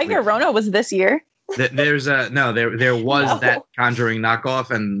 Yes. La Llorona was this year. There was No. that Conjuring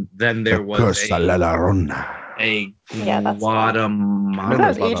knockoff, and then there was Cosa La a Llorona. Yeah, that's Guatemala. That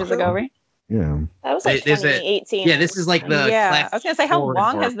was ages ago, right? Yeah. that was like Is it- 2018. Yeah, this is like the Yeah, I was gonna say, how classic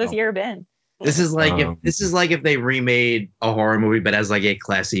long horror has this film. year been? This is like Um, if they remade a horror movie, but as like a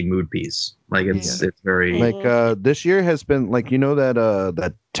classy mood piece. Like it's very Like this year has been like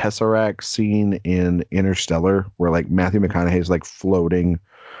that Tesseract scene in Interstellar where like Matthew McConaughey's like floating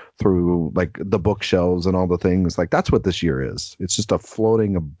through like the bookshelves and all the things. Like that's what this year is. It's just a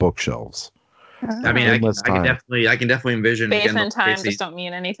floating of bookshelves. I mean, I can endless time. definitely envision Space Kendall and time Casey- just don't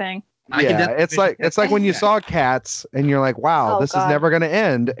mean anything. I can Yeah, definitely it's like envision when you that. saw Cats and you're like, wow, Oh, this God. is never gonna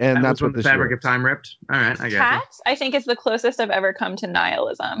end, and That that's was when what the this fabric year of time ripped. All right, I got Cats, I think, is the closest I've ever come to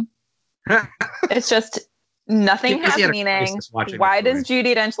nihilism. you. It's just nothing Casey has had a meaning. crisis watching Why this does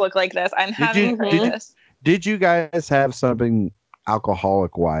Judi Dench look like this? I'm you- having a did you- crisis. Did you guys have something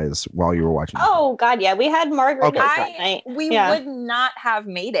alcoholic wise while you were watching? Oh God, yeah, we had margaritas that night. We Yeah. would not have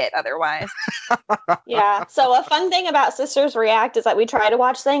made it otherwise. Yeah. So a fun thing about Sisters React is that we try to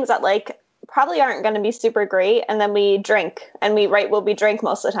watch things that like probably aren't going to be super great, and then we drink, and we drink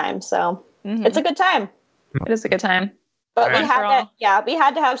most of the time. So it's a good time. It is a good time. But Right. we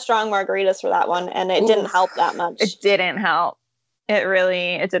had to have strong margaritas for that one, and it didn't help that much. It didn't help. It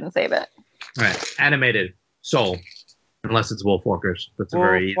didn't save it. All right, animated Soul, unless it's Wolfwalkers. That's a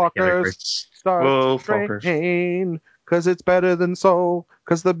very easy category. Wolfwalkers. Because it's better than Soul.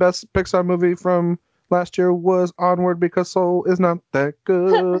 Because the best Pixar movie from last year was Onward. Because Soul is not that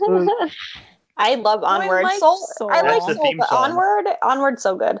good. I love Onward. like Soul. Soul. I like That's the Soul, theme but song. Onward's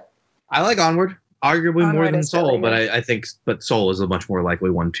so good. I like Onward, arguably more Onward than is Soul, really but good. I think Soul is a much more likely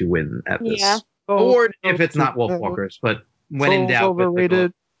one to win at this Yeah. award if it's not Wolfwalkers. But when in Soul's doubt,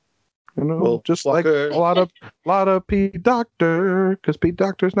 overrated. You know, Wolf just like Walker. a lot of Pete Doctor, because Pete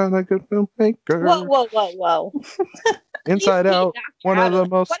Doctor's not a good filmmaker. Whoa. Inside Pete Out, Doctor one of the out.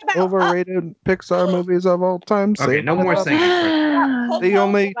 most What about overrated Pixar movies of all time. Okay, Say no what more about- singing. The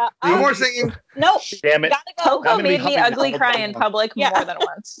only- No more singing. Nope. Damn it. Gotta go. Coco gonna be made me humming ugly all cry the in time. public Yeah. more than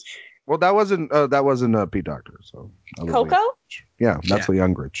once. Well, that wasn't Pete Doctor. So that was Coco? Yeah, that's Lee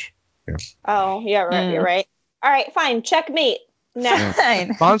Ungrich. Oh, yeah, right. Mm. You're right. All right, fine. Checkmate. Next.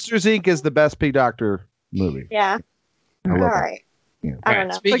 Fine. Monsters Inc. is the best Pete Doctor movie. Yeah. I All love it. right. Yeah. I All don't right, know.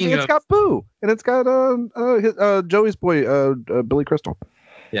 Like, speaking it's of, got Boo, and it's got Joey's boy, Billy Crystal.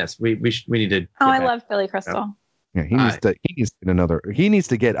 yes, we need to. Oh, get I back. love Billy Crystal. Yeah, he needs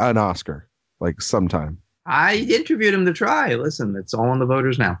to get an Oscar like sometime. I interviewed him to try. Listen, it's all on the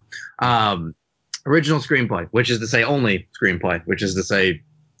voters now. Original screenplay, which is to say only screenplay, which is to say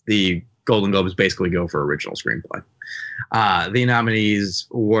the Golden Globes basically go for original screenplay. The nominees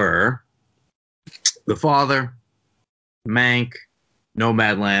were The Father, Mank,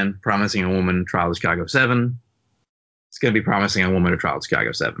 Nomadland, Promising a Woman, Trial of Chicago 7. It's going to be Promising a Woman or Trial of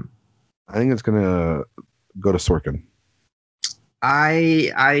Chicago 7. I think it's gonna go to Sorkin.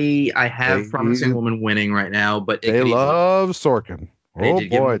 I have They- Promising a Woman winning right now, but it They could easily- love Sorkin. They Oh did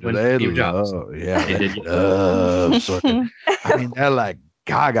give boy, him do one they Steve Jobs. love? Yeah, They they did. love Sorkin. I mean, they're like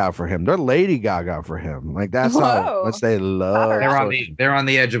Gaga for him. They're Lady Gaga for him. Like that's how Whoa. much they love. They're on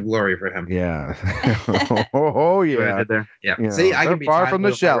the edge of glory for him. Yeah. oh See what I yeah. did there? Yeah. Yeah. See, I They're can be far tied from the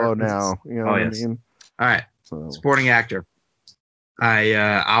with my shallow references. now. You know Oh, what yes. I mean? All right. So Supporting actor.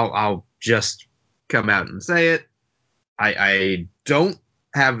 I'll just come out and say it. I don't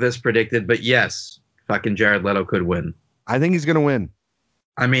have this predicted, but yes, fucking Jared Leto could win. I think he's gonna win.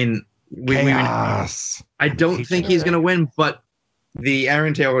 I mean, Chaos. I don't think he's going to win, but the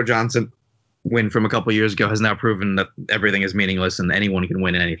Aaron Taylor Johnson win from a couple years ago has now proven that everything is meaningless and anyone can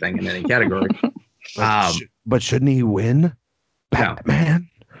win in anything in any category. But shouldn't he win? No. Batman.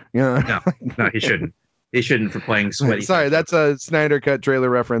 Yeah. No, he shouldn't. He shouldn't for playing sweaty. Sorry, that's a Snyder Cut trailer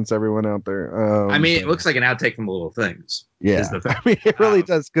reference. Everyone out there. I mean, it looks like an outtake from the Little Things. Yeah, is the thing. I mean, it really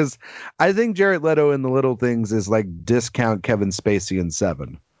does because I think Jared Leto in The Little Things is like discount Kevin Spacey in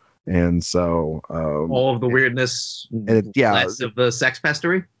Seven, and so All of the weirdness, yeah. less of the sex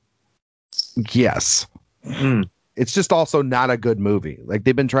pestery. yes, Mm. it's just also not a good movie. Like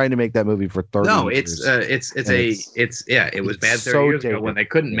they've been trying to make that movie for 30 No, years. it was it's bad 30 so years ago dated. when they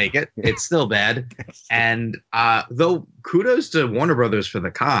couldn't make it. It's still bad. And though kudos to Warner Brothers for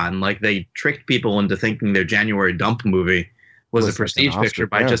the con, like they tricked people into thinking their January dump movie was a like an prestige Oscar, picture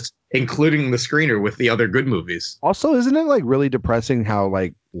by yeah. just including the screener with the other good movies. Also, isn't it like really depressing how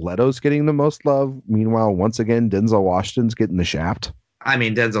like Leto's getting the most love? Meanwhile, once again, Denzel Washington's getting the shaft. I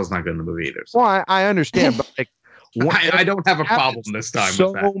mean, Denzel's not good in the movie either. So. Well, I understand, but like I don't have a problem this time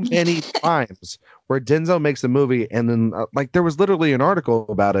so with that. many times where Denzel makes a movie and then like there was literally an article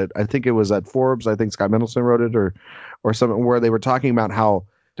about it. I think it was at Forbes. I think Scott Mendelson wrote it or something where they were talking about how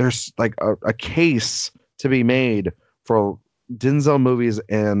there's like a case to be made for Denzel movies,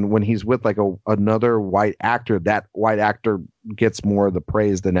 and when he's with like another white actor, that white actor gets more of the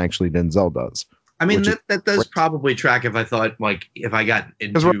praise than actually Denzel does. I mean, which is that does probably track if I got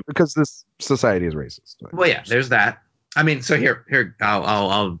into Because this society is racist. Well, yeah, there's that. I mean, so here,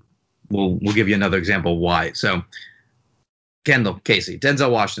 we'll give you another example of why. So, Kendall, Casey,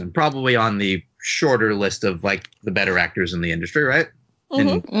 Denzel Washington, probably on the shorter list of like the better actors in the industry, right?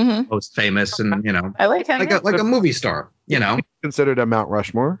 And Mm-hmm. most famous, and I like him. like a movie star, you know. Considered a Mount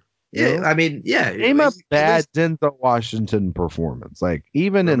Rushmore. Yeah, I mean, yeah. Name a bad Denzel Washington performance. Like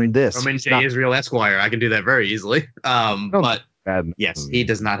even in this, Roman it's J. not Israel Esquire, I can do that very easily. But bad in yes, this he movie.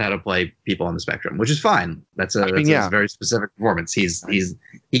 does not know how to play people on the spectrum, which is fine. That's a yeah. very specific performance. He's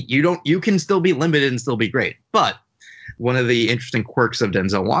You can still be limited and still be great. But one of the interesting quirks of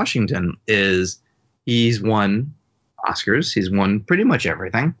Denzel Washington is he's won Oscars. He's won pretty much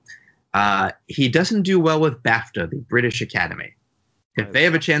everything. He doesn't do well with BAFTA, the British Academy. If they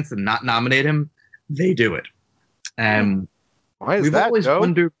have a chance to not nominate him, they do it. And Why is we've that, always Joe?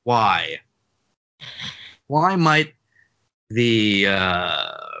 wondered why. Why might the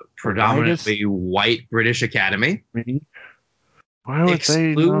predominantly white British Academy Why would they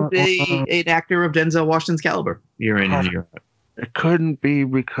exclude not, an actor of Denzel Washington's caliber? You're in Europe. It couldn't be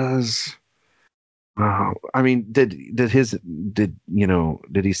because. I mean, did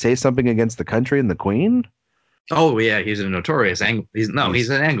he say something against the country and the Queen? Oh yeah, he's a notorious he's a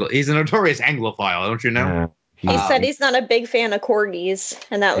notorious Anglophile, don't you know? He said he's not a big fan of corgis,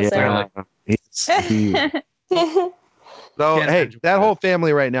 and that was So, Can't hey, imagine that what whole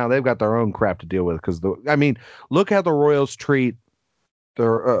family right now, they've got their own crap to deal with. Because, look how the royals treat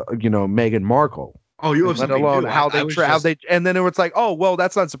their, Meghan Markle. Oh, you have Let something alone new. how I was and then it was like, oh, well,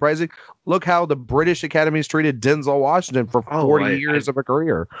 that's not surprising. Look how the British Academy's treated Denzel Washington for 40 years of a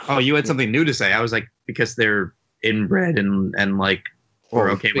career. Oh, you had something new to say. I was like, because they're inbred and like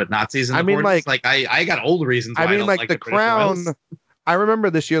we're okay with Nazis. In the 40s. I got old reasons. Why I don't like the Crown. I remember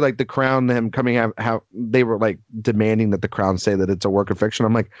this year, like the Crown, them coming out, how they were like demanding that the Crown say that it's a work of fiction.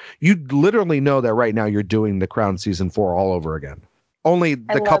 I'm like, you literally know that right now you're doing the Crown season 4 all over again. Only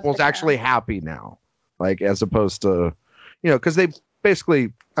the couple's actually happy now, like as opposed to, because they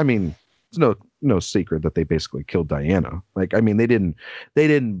basically, I mean, it's no secret that they basically killed Diana. Like, I mean, they didn't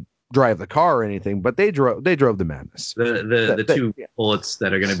drive the car or anything, but they drove the madness. The two bullets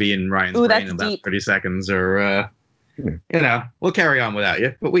that are going to be in Ryan's brain in about 30 seconds are. We'll carry on without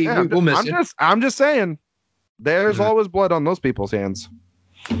you, but we'll miss you. I'm just saying, there's always blood on those people's hands.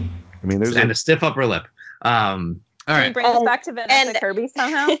 I mean, there's a stiff upper lip. All right. Can you bring us back to Vanessa Kirby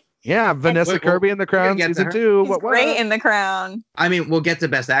somehow? Yeah, Vanessa Kirby in The Crown season 2. She's great in The Crown. I mean, we'll get to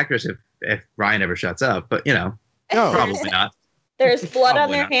Best Actress if Ryan ever shuts up, but probably not. There's blood on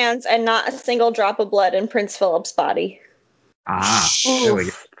their hands and not a single drop of blood in Prince Philip's body. There we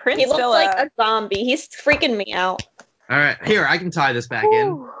go. He looks like a zombie. He's freaking me out. All right, here I can tie this back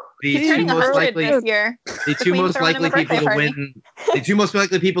in. The two most likely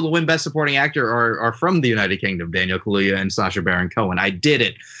people to win Best Supporting Actor are from the United Kingdom: Daniel Kaluuya and Sacha Baron Cohen. I did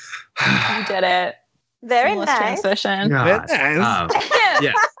it. You did it. Very Seamless nice. transition. Yes.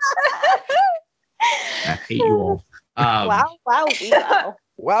 I hate you all. Wow. Wow.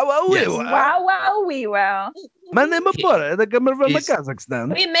 My name is Bora. They're coming from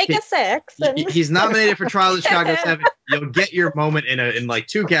Kazakhstan. We make a sex. He's nominated for Trial of Chicago 7. You'll get your moment in like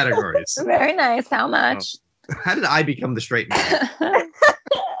 2 categories. Very nice. How much? How did I become the straight man?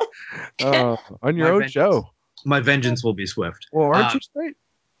 On your own show. My vengeance will be swift. Well, aren't you straight?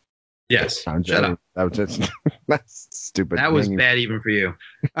 Yes. Shut up. That's stupid. That was bad even for you.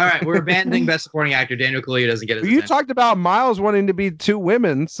 All right, we're abandoning Best Supporting Actor. Daniel Kaluuya doesn't get his You attention. talked about Miles wanting to be 2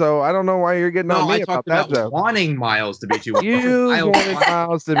 women, so I don't know why you're getting on me I about talked that, about Joe. wanting Miles to be 2 women. You wanted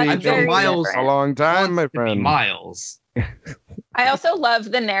Miles to be That's 2 very Miles different. a long time, my friend. Miles. I also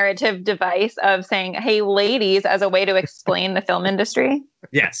love the narrative device of saying, hey, ladies, as a way to explain the film industry.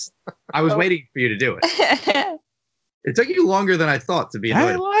 Yes. I was waiting for you to do it. It took you longer than I thought to be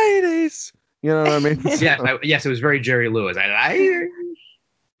Hey, annoyed. ladies. You know what I mean? Yes, it was very Jerry Lewis.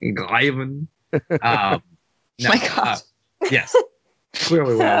 Glyman. My God. Yes.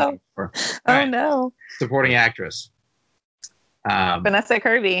 Clearly what I was looking for. All right, No. Supporting actress. Vanessa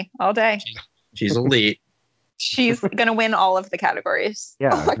Kirby, all day. She's elite. She's going to win all of the categories. Yeah.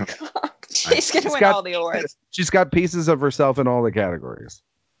 Oh my god. She's going to win all the awards. She's got pieces of herself in all the categories.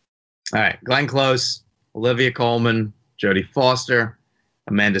 All right. Glenn Close, Olivia Colman, Jodie Foster,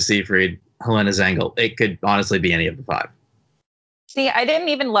 Amanda Seyfried, Helena Zengel. It could honestly be any of the 5. See, I didn't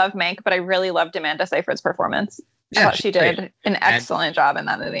even love Mank, but I really loved Amanda Seyfried's performance. I thought she did an excellent job in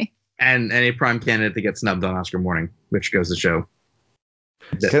that movie. And any prime candidate that gets snubbed on Oscar morning, which goes to show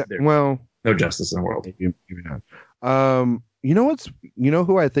that there's no justice in the world. Maybe not. You know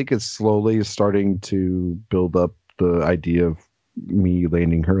who I think is slowly starting to build up the idea of me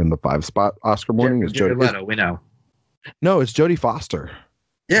landing her in the 5 spot Oscar morning is Jared Jodie Leto. We know. No, it's Jodie Foster.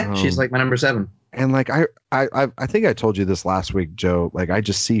 Yeah, she's like my number 7. And like I think I told you this last week, Joe. Like I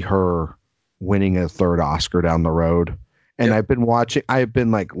just see her winning a 3rd Oscar down the road. And I've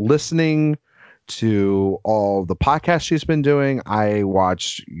been like listening to all the podcasts she's been doing. I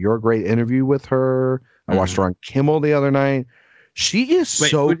watched your great interview with her. I watched her on Kimmel the other night. She is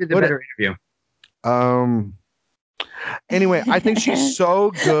so who did the good better interview? Anyway, I think she's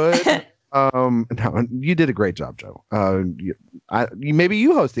so good No, you did a great job, Joe. Maybe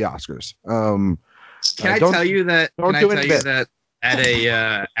you host the Oscars. Can I tell you that? Can I tell you that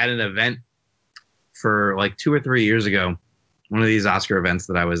at an event for like 2 or 3 years ago, one of these Oscar events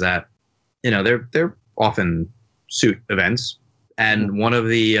that I was at, they're often suit events, and one of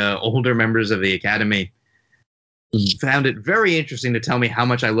the older members of the Academy found it very interesting to tell me how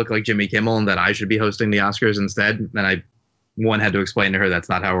much I look like Jimmy Kimmel and that I should be hosting the Oscars instead. And I had to explain to her that's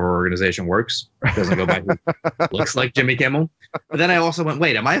not how our organization works. It doesn't go by who looks like Jimmy Kimmel. But then I also went,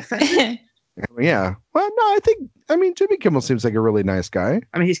 wait, am I offended? Yeah. Well, no, I mean, Jimmy Kimmel seems like a really nice guy.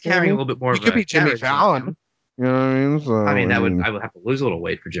 I mean, he's carrying a little bit more. He could be Jimmy Fallon. You know what I mean? So, I would have to lose a little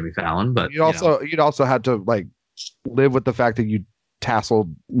weight for Jimmy Fallon, but you'd also have to like live with the fact that you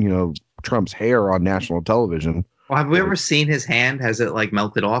tasseled, Trump's hair on national television. Well, have we ever seen his hand? Has it like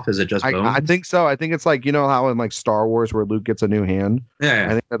melted off? Is it just bones? I think so. I think it's like, how in like Star Wars where Luke gets a new hand. Yeah.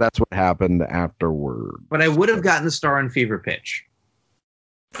 I think that's what happened afterward. But I would have gotten the star in Fever Pitch.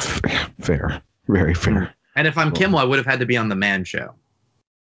 Fair. Very fair. And if I'm Kimmel, I would have had to be on the Man Show.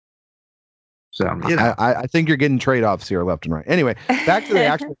 So I think you're getting trade-offs here left and right. Anyway, back to the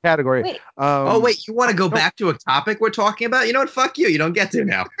actual category. Wait. Wait, you want to go back to a topic we're talking about? You know what? Fuck you. You don't get to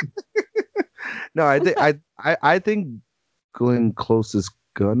now. No, I think Glenn Close is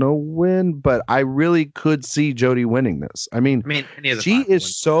gonna win, but I really could see Jodie winning this. I mean she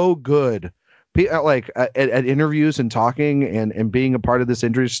is so good. Like at interviews and talking and being a part of this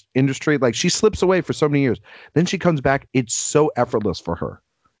industry, like she slips away for so many years. Then she comes back. It's so effortless for her.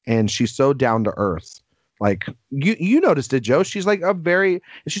 And she's so down to earth. Like you noticed it, Joe. She's like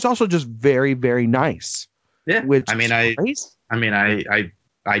she's also just very, very nice. Yeah.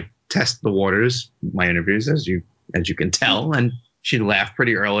 I test the waters, my interviews, as you can tell. And she laughed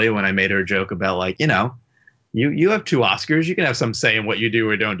pretty early when I made her joke about like, you have 2 Oscars. You can have some say in what you do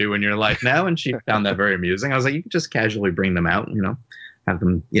or don't do in your life now. And she found that very amusing. I was like, you can just casually bring them out, have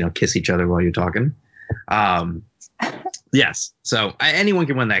them, kiss each other while you're talking. Yes. So anyone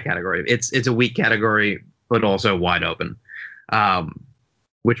can win that category. It's a weak category, but also wide open.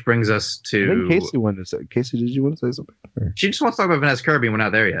 Which brings us to Casey wanted to say. Casey, did you want to say something? She just wants to talk about Vanessa Kirby. We're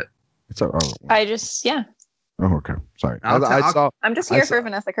not there yet. Oh, okay. Sorry. I'm just here for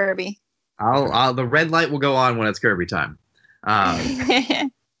Vanessa Kirby. The red light will go on when it's Kirby time.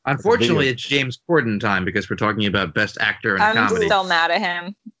 Unfortunately, it's James Corden time because we're talking about Best Actor in a Comedy. I'm still mad at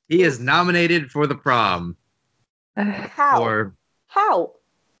him. He is nominated for the prom. How?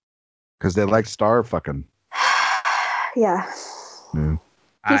 Because they like star fucking. Yeah. Yeah.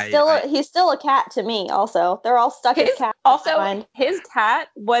 He's still a cat to me. Also, they're all stuck in cat. Also, his cat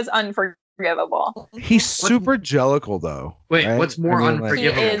was unforgivable. He's super jellical, though. Wait, right? what's more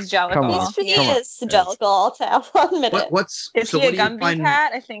unforgivable? He is jellical. He is jellical. I'll admit it. Is he a Gumby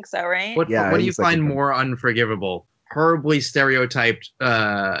cat? I think so, right? What do you find more unforgivable? Horribly stereotyped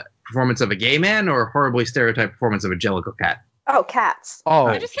performance of a gay man, or horribly stereotyped performance of a jellical cat? Oh, cats. Oh,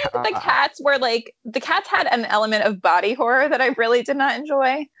 I just think that the cats were like the cats had an element of body horror that I really did not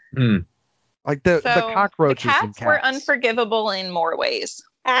enjoy. Like the cockroaches. The cats were unforgivable in more ways.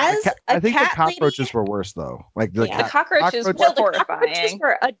 I think the cockroaches were worse though. Like the cockroaches were horrifying. The cockroaches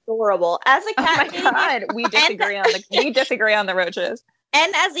were adorable. As a cat, oh my god, we disagree on the roaches.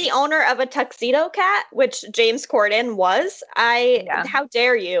 And as the owner of a tuxedo cat, which James Corden was, how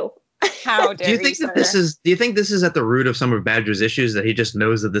dare you? How dare you? Do you think this is at the root of some of Badger's issues, that he just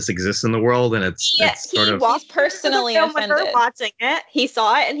knows that this exists in the world and it's sort of he's personally offended. Watching it, he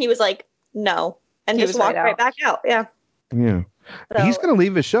saw it and he was like, "No," and just walked right back out. Yeah. Yeah. So, he's gonna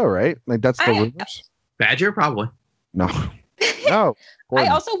leave his show, right? Like that's the rumors. Badger, probably. No. No. I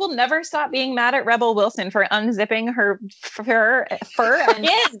also will never stop being mad at Rebel Wilson for unzipping her fur and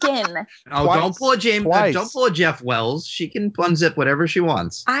skin. Oh, don't pull a Jeff Wells. She can unzip whatever she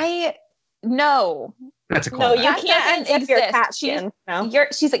wants. No. That's a call. No, you can't unzip your cat skin.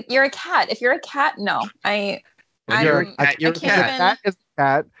 She's like, you're a cat. If you're a cat, no. You're a cat. A cat is a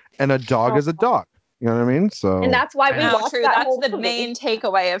cat, and a dog is a dog. You know what I mean? So, and that's why we watched that. That's the main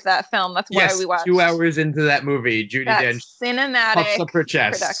takeaway of that film. That's why we watched. 2 hours into that movie, Judi Dench cinematic puffs up her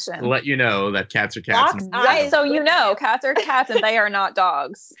chest to let you know that cats are cats. So cats are cats and they are not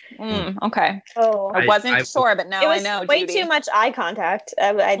dogs. Okay. Oh, I wasn't sure, but now I know. Way too much eye contact.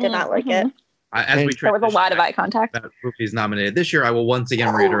 I did not like it. There was a lot of eye contact. That movie's nominated this year. I will once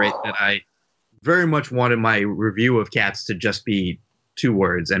again reiterate that I very much wanted my review of Cats to just be 2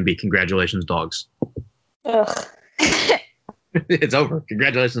 words and be congratulations, dogs. Ugh. It's over.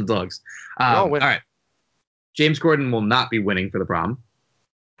 Congratulations, dogs. All right. James Corden will not be winning for the prom.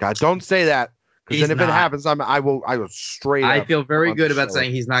 God, don't say that. Because then if it happens, I will straight I up feel very on good the about show.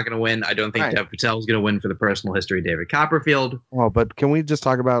 saying he's not going to win. I don't think Right. Dev Patel is going to win for the personal history of David Copperfield. Oh, but can we just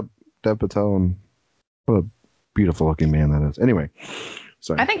talk about Dev Patel and what a beautiful looking man that is? Anyway,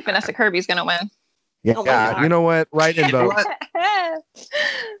 sorry. I think Vanessa Kirby's gonna win. Yeah, Oh my God. you know what? Right in vote.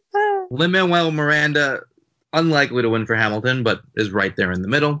 Lin-Manuel Miranda, unlikely to win for Hamilton, but is right there in the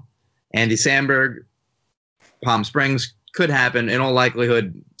middle. Andy Samberg, Palm Springs, could happen. In all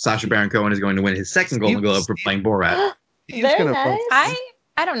likelihood, Sacha Baron Cohen is going to win his second Golden Globe for playing Borat. He's Very gonna nice. vote-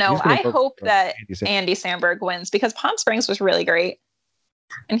 I don't know. He's gonna I vote hope for that Andy Samberg. Andy Samberg wins because Palm Springs was really great.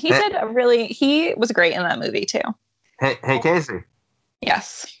 And he was great in that movie too. Hey, Casey.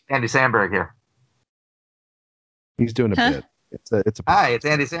 Yes. Andy Samberg here. He's doing a Huh? bit. It's a Hi, it's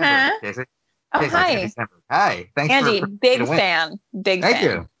Andy Samberg. Huh? Casey. Oh, Casey, it's hi. Andy Samberg. Hi. Thanks Andy, for big to win. fan. Big Thank fan.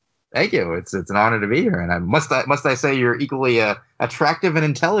 you. Thank you. It's an honor to be here, and I must I say you're equally attractive and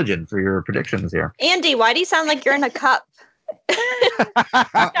intelligent for your predictions here. Andy, why do you sound like you're in a cup?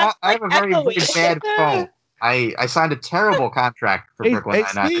 I have a very, very echoey. bad phone. I signed a terrible contract for Hey, Brooklyn hey,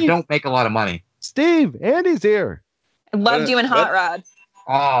 Nine-Nine. I Steve. don't make a lot of money. Steve, Andy's here. Loved you in Hot Rod.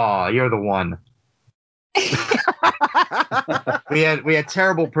 Oh, you're the one. we had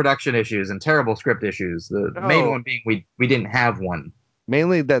terrible production issues and terrible script issues. The main one being we didn't have one.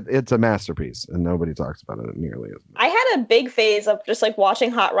 Mainly that it's a masterpiece and nobody talks about it nearly as much. I had a big phase of just like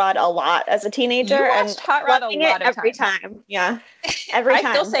watching Hot Rod a lot as a teenager You and watched Hot Rod a loving lot it of every times. time. Yeah, every time.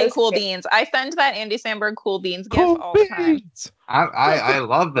 I still say It was cool great. beans. I send that Andy Samberg cool beans gif Cool all the time. beans. I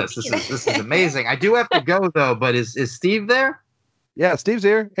love this. This is amazing. I do have to go though, but is Steve there? Yeah, Steve's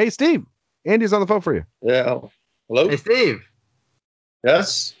here. Hey, Steve. Andy's on the phone for you. Yeah. Hello? Hey, Steve.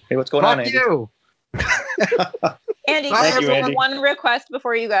 Yes? Hey, what's going on, Fuck Andy? you. Andy, Thank can you, I have Andy. one request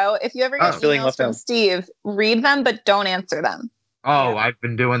before you go? If you ever get feeling emails left from out. Steve, read them but don't answer them. Oh, I've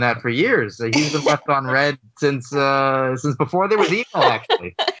been doing that for years. He's been left on red since before there was email.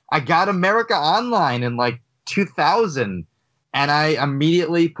 Actually, I got America Online in like 2000, and I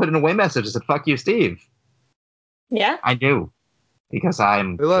immediately put an away message that said "Fuck you, Steve." Yeah, I knew because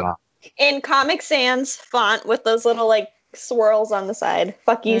I'm. Hey, look. in Comic Sans font with those little like swirls on the side.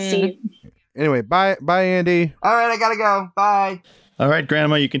 Fuck you, Mm. Steve. Anyway, bye, Andy. All right, I gotta go. Bye. All right,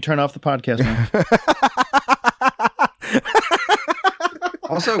 Grandma, you can turn off the podcast now.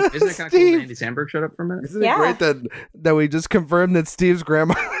 Also, isn't it kind of cool Steve. that Andy Samberg showed up for a minute? Isn't Yeah. it great that we just confirmed that Steve's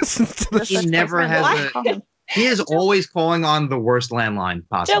grandma listens to the He show? never has Why? a. He is always calling on the worst landline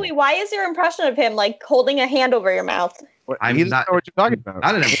possible. Joey, why is your impression of him like holding a hand over your mouth? I'm He doesn't not- know what you're talking about.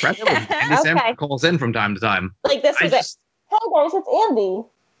 Not an impression. Andy Okay. Samberg calls in from time to time. Like this I was just- it. Hey guys, it's Andy.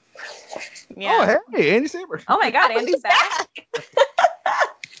 Yeah. Oh, hey, Andy Samberg. Oh my God, Andy's back.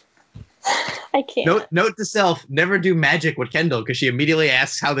 I can't. Note to self: never do magic with Kendall because she immediately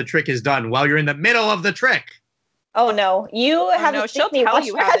asks how the trick is done while you're in the middle of the trick. Oh no, you Oh, haven't no, seen she'll me tell watch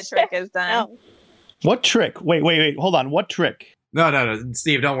you how the that trick shit. is done. No. What trick? Wait. Hold on. What trick? No,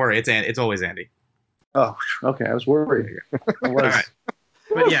 Steve, don't worry. It's always Andy. Oh, okay. I was worried. I was. All right.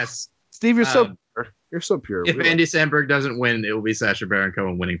 But yes, Steve, you're so Um, pure. You're so pure. if We Andy Samberg doesn't win, it will be Sacha Baron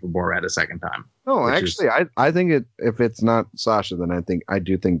Cohen winning for Borat a second time. No, which is- actually, I think if it's not Sasha, then I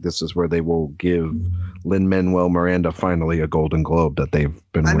do think this is where they will give Lin-Manuel Miranda finally a Golden Globe that they've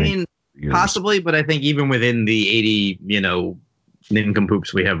been. I waiting mean, for years. possibly, but I think even within the 80,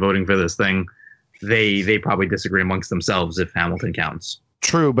 nincompoops we have voting for this thing, they probably disagree amongst themselves if Hamilton counts.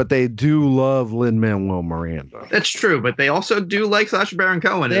 True, but they do love Lin-Manuel Miranda. That's true, but they also do like Sacha Baron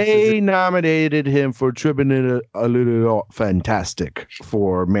Cohen. They nominated him for Tripping It a Little Fantastic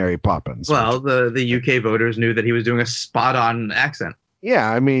for Mary Poppins. well, the UK voters knew that he was doing a spot-on accent.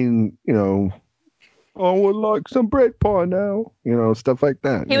 Yeah, I mean, I would like some bread pie now. Stuff like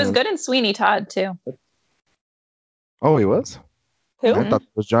that. He was good in Sweeney Todd too. Oh, he was? Who? I thought it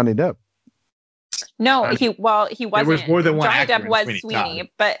was Johnny Depp. No, Uh, he wasn't. was more than one Johnny actor Depp in was Sweeney Sweeney, Todd.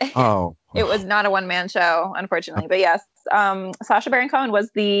 but Oh. it was not a one-man show, unfortunately. But yes, Sacha Baron Cohen was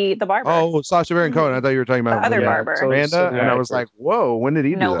the barber. Oh, Sacha Baron Cohen. I thought you were talking about The other Lin- barber. Miranda, and I was actor. like, "Whoa, when did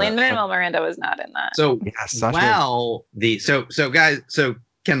he no, do that?" Lin-Manuel Miranda was not in that. So Yeah, Sacha. while so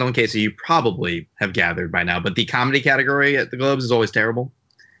Kendall and Casey, you probably have gathered by now, but the comedy category at the Globes is always terrible.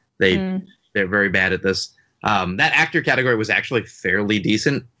 They're very bad at this. That actor category was actually fairly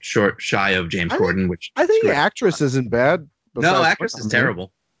decent, shy of James I think- Corden, which I think screwed- actress isn't bad. no, besides actress one is nominee.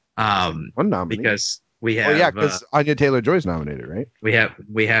 terrible. One nominee. Because we Oh have yeah, because Anya Taylor-Joy's nominated, right? we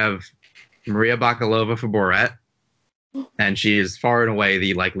have Maria Bakalova for Borat, and she is far and away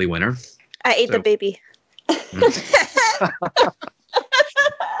the likely winner. I ate So- the baby.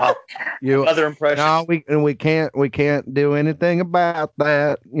 You Other impressions. no, we can't do anything about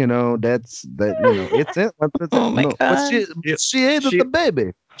that. You know, it's it. Oh my But God. she ate She- the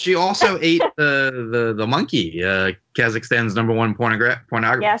baby. She also ate the monkey, Kazakhstan's number one porn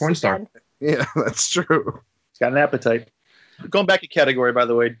Yes, star. did. Yeah, that's true. He's got an appetite. Going back to category, by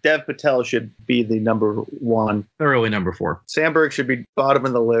the way, Dev Patel should be the number one. Thoroughly number 4. Sandberg should be bottom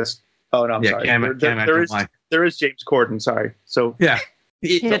of the list. Oh no, I'm sorry. There is James Corden. Sorry. So Yeah.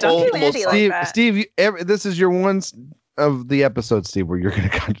 Yeah, don't do Andy like Steve, that. Steve, this is your one of the episode, Steve, where you're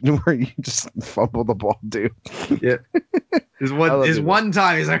gonna where you just fumble the ball, dude. His I love you. one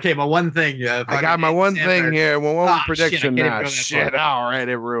time, he's like, okay, my one thing. I got my one thing here. Well, one Ah, prediction. shit, I can't even Nah, go that shit. far. All right,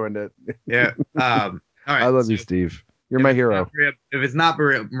 it ruined it. Yeah. All right. I love you, so Steve. You're my hero. If it's not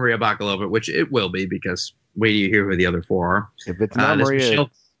Maria Bakalova, which it will be, because wait till you hear who the other 4 are. If it's not There's Maria,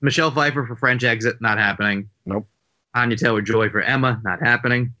 Michelle Pfeiffer for French Exit, not happening. Nope. Anya Taylor-Joy for Emma, not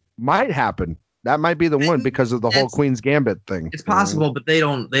happening. might happen. That might be the one because of the whole It's- Queen's Gambit thing. It's possible, but they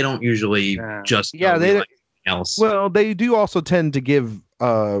don't usually just Yeah, go they- like anything else. Well, they do also tend to give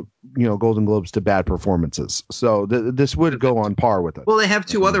Golden Globes to bad performances, so this would go on par with it. Well, they have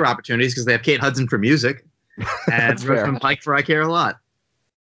 2 other opportunities because they have Kate Hudson for music and That's fair. Rosamund Pike for I Care a Lot.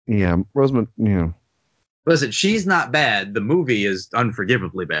 Yeah, Rosamund. Yeah, Listen, she's not bad. The movie is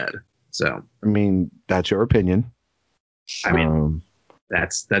unforgivably bad. So, I mean that's your opinion. I mean,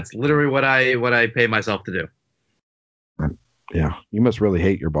 that's literally what I pay myself to do. Yeah, you must really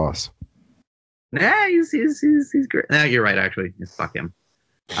hate your boss. Nah, he's great. Nah, you're right. Actually, fuck him.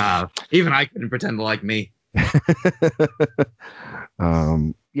 Even I couldn't pretend to like me.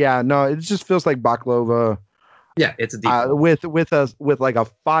 Yeah, no, it just feels like Baklava Yeah, it's a deep. with like a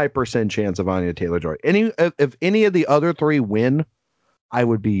 5% chance of Anya Taylor-Joy. If any of the other 3 win, I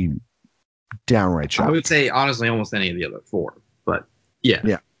would be downright I shocked. would say honestly, almost any of the other 4. But yeah.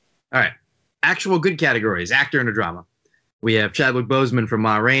 All right. Actual good categories: actor in a drama. We have Chadwick Boseman for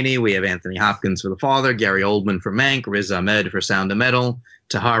Ma Rainey. We have Anthony Hopkins for The Father. Gary Oldman for Mank. Riz Ahmed for Sound of Metal.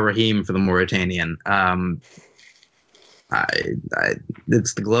 Tahar Rahim for The Mauritanian.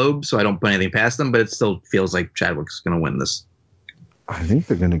 It's the Globe, so I don't put anything past them, but it still feels like Chadwick's going to win this. I think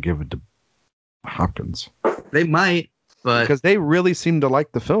they're going to give it to Hopkins They might, but because they really seem to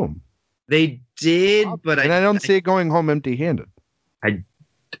like the film, they did. But and I don't see it going home empty-handed.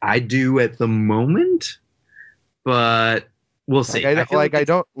 I do at the moment, but we'll see. I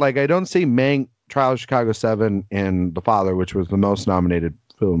don't see Mank, Trial of Chicago 7, and The Father, which was the most nominated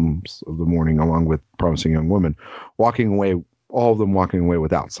films of the morning, along with Promising Young Woman, all of them walking away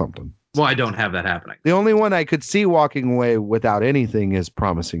without something. Well, I don't have that happening. The only one I could see walking away without anything is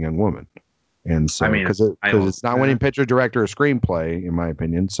Promising Young Woman. And so, I mean, because I don't- it's not winning picture, director, or screenplay, in my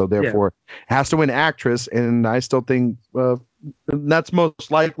opinion. So therefore, it has to win actress. And I still think that's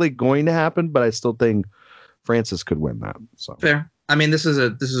most likely going to happen. But I still think Frances could win that. So Fair. I mean, this is a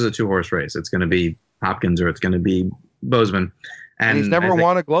 2-horse race. It's going to be Hopkins or it's going to be Boseman, and he's never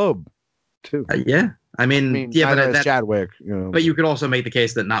won a Globe, too. Yeah, I mean, yeah, neither but has Chadwick. But you could also make the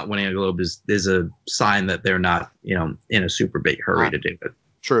case that not winning a Globe is a sign that they're not in a super big hurry to do it.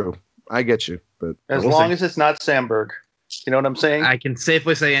 True. I get you, but as long as it's not Sandberg, you know what I'm saying? I can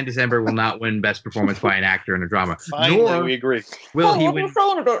safely say Andy Samberg will not win Best Performance by an Actor in a Drama. Finally, Nor we agree. will he win.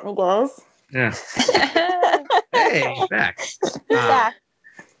 saying about me, guys. Yeah. Hey, he's back.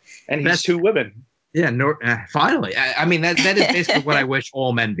 And he's Best- 2 women. Yeah. Finally, I mean that is basically what I wish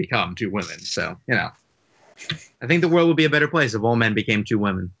all men become: 2 women. So I think the world would be a better place if all men became 2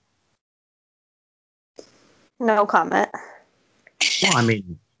 women. No comment. Well, I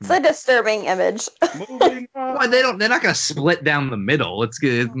mean, It's a disturbing image. well, they're not going to split down the middle. It's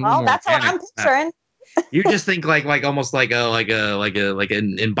good. Well, that's what I'm picturing. You just think like almost like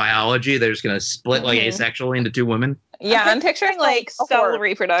in biology, they're just gonna split like asexually into 2 women. Yeah, I'm picturing like a cell horror.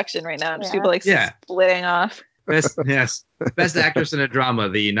 reproduction right now. Just Yeah. people like Yeah. splitting off. Best actress in a drama.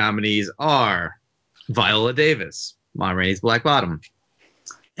 The nominees are Viola Davis, Ma Rainey's Black Bottom,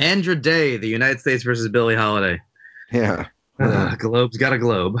 Andra Day, The United States versus Billie Holiday. yeah. Globe's got a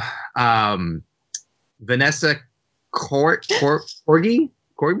globe. Vanessa Corby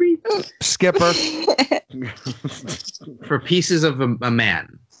Skipper. for Pieces of a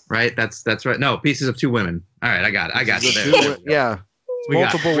Man. Right? That's right. No, Pieces of 2 Women. All right, I got you there. Yeah. We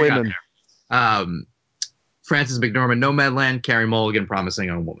got Multiple it. We got women. there. Frances McDormand, Nomadland, Carey Mulligan, Promising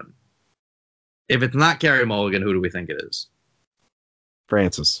Young Woman. If it's not Carey Mulligan, who do we think it is?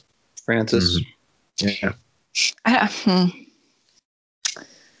 Francis. Yeah.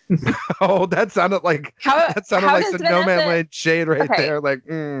 Oh, that sounded like How some does No Man Vanessa- Land shade right Okay. there. Like,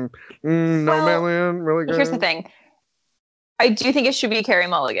 No Man Land, really good. Here's the thing. I do think it should be Carey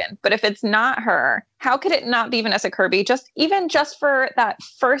Mulligan. But if it's not her, how could it not be Vanessa Kirby? Just for that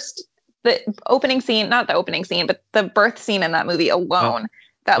the opening scene, not the opening scene, but the birth scene in that movie alone.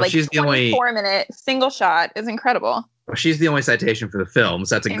 She's 24-minute single shot is incredible. Well, she's the only citation for the film,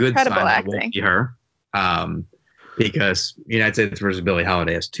 so that's a good sign that it won't be her. Because United States versus Billie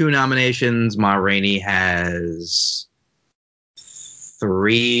Holiday has 2 nominations. Ma Rainey has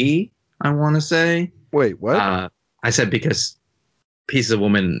 3, I want to say. Wait, what? I said because Pieces of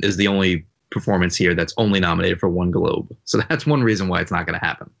Woman is the only performance here that's only nominated for 1 Globe. So that's one reason why it's not going to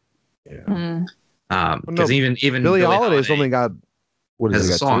happen. Yeah. Because even Billie Holiday's only got what is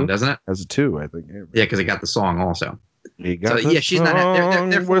it? A song, 2? doesn't it? Has a 2, I think. Yeah, because it got the song also. She's not.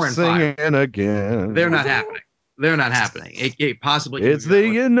 They're 4 and 5 again. They're not happening. They're not happening. It possibly. It's the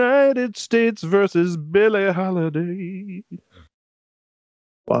United States versus Billie Holiday.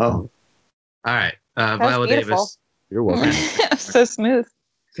 Wow. All right, Viola Davis. You're welcome. So smooth.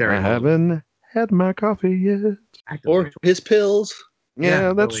 I haven't had my coffee yet. Or his pills.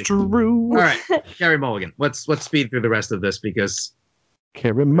 Yeah, that's true. All right, Carey Mulligan. Let's speed through the rest of this because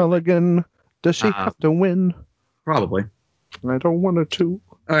Carey Mulligan. Does she have to win? Probably. I don't want her to.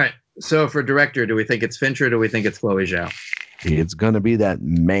 All right. So for director, do we think it's Fincher? Or do we think it's Chloe Zhao? It's gonna be that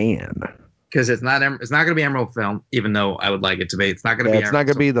man. Because it's not going to be Emerald Film, even though I would like it to be. It's not going to be. It's not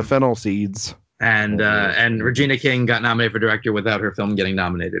going to be the Fennel Seeds. And Regina King got nominated for director without her film getting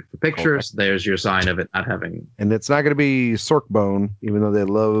nominated for pictures. Okay. There's your sign of it not having. And it's not going to be Sorkbone, even though they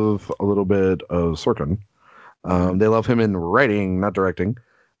love a little bit of Sorkin. They love him in writing, not directing.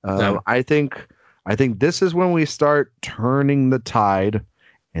 I think this is when we start turning the tide,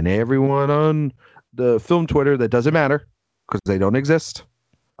 and everyone on the film Twitter that doesn't matter because they don't exist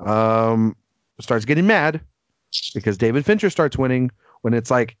starts getting mad because David Fincher starts winning when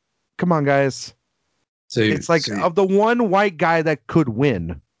it's like, come on, guys. It's like of the one white guy that could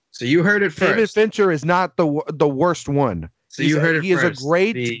win. So you heard it first. David Fincher is not the worst one. So you heard it he first.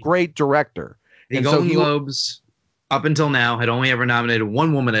 He is a great director. The Golden Globes, up until now, had only ever nominated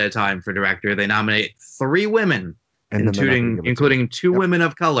 1 woman at a time for director. They nominate 3 women, including 2 women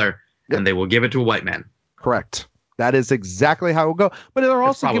of color, and they will give it to a white man. Correct. That is exactly how it will go. But they're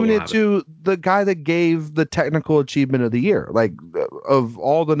also giving it to the guy that gave the technical achievement of the year. Like, of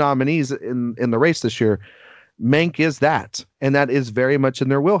all the nominees in the race this year, Mank is that. And that is very much in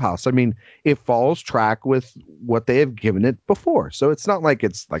their wheelhouse. I mean, it falls track with what they have given it before. So it's not like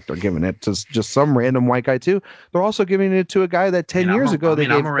it's like they're giving it to just some random white guy too. They're also giving it to a guy that 10 years ago they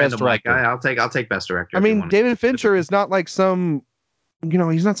gave I'm a random white guy. I'll take best director. I mean, David Fincher is not like some...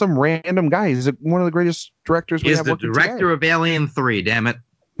 he's not some random guy. He's one of the greatest directors we have working today. He's the director of Alien 3, damn it.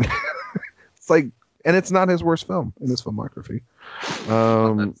 It's like, and it's not his worst film in his filmography.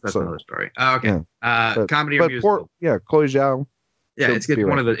 That's another story. Okay. Yeah. Comedy or musical? Chloe Zhao. Yeah, it's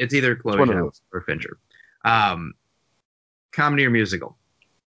one of the. It's either Chloe Zhao or Fincher. Comedy or musical?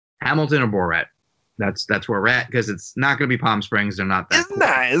 Hamilton or Borat? That's where we're at because it's not going to be Palm Springs. They're not that. It's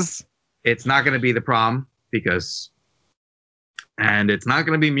nice. It's not going to be The Prom because. And it's not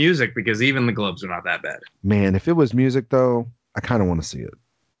going to be music because even the Globes are not that bad. Man, if it was music, though, I kind of want to see it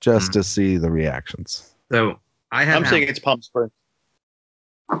just to see the reactions. So I'm saying it's Palm Springs.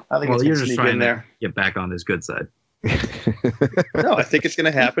 I think you're just trying to get back on his good side. No, I think it's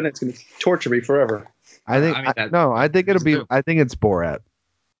going to happen. It's going to torture me forever. I think it'll be. I think it's Borat.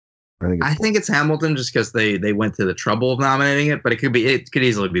 I think it's Hamilton just because they went to the trouble of nominating it, but it could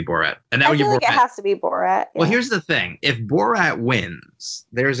easily be Borat. And I feel like it has to be Borat. Well, here's the thing: if Borat wins,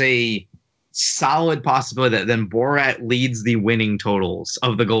 there's a solid possibility that then Borat leads the winning totals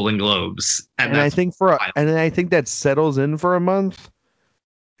of the Golden Globes, and I think that settles in for a month,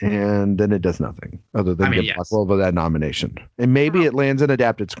 and then it does nothing other than get over that nomination, and maybe it lands an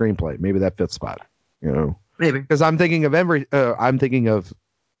adapted screenplay, maybe that 5th spot, maybe because I'm thinking of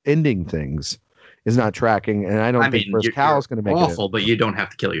ending things is not tracking, and I don't think First Cow is going to make it awful, but you don't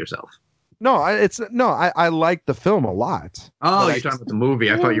have to kill yourself. I like the film a lot. Oh, you're talking about the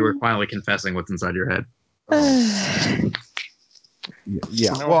movie. I thought you were finally confessing what's inside your head.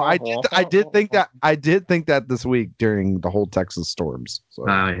 Yeah. Well, I did think that this week during the whole Texas storms. So,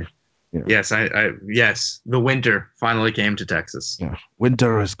 yes, yes, the winter finally came to Texas. Yeah,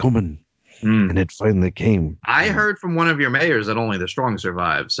 winter is coming. And it finally came. I heard from one of your mayors that only the strong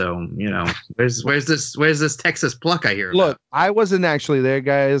survive. So, where's this Texas pluck I hear? Look, I wasn't actually there,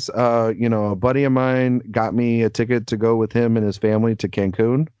 guys. A buddy of mine got me a ticket to go with him and his family to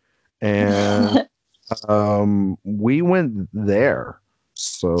Cancun. And we went there.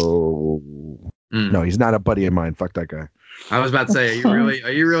 So no, he's not a buddy of mine. Fuck that guy. I was about to say,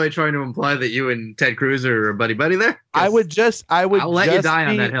 are you really trying to imply that you and Ted Cruz are buddy there? I'll let you die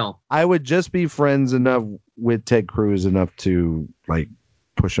on that hill. I would just be friends enough with Ted Cruz enough to like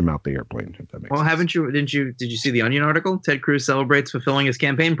push him out the airplane. If that makes sense. Did you see the Onion article? Ted Cruz celebrates fulfilling his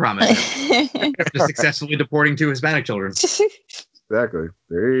campaign promise after successfully deporting 2 Hispanic children. Exactly.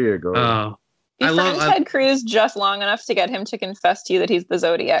 There you go. Befriend Ted Cruz just long enough to get him to confess to you that he's the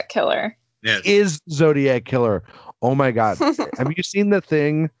Zodiac Killer. Yes. Is Zodiac Killer. Oh my God. Have you seen the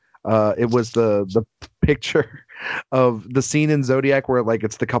thing? It was the picture of the scene in Zodiac where like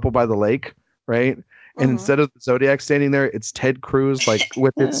it's the couple by the lake, right? And instead of the Zodiac standing there, it's Ted Cruz like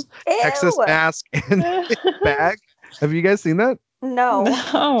with his Texas mask and his bag. Have you guys seen that? No.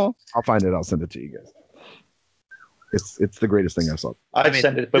 I'll find it. I'll send it to you guys. It's the greatest thing I saw. I'd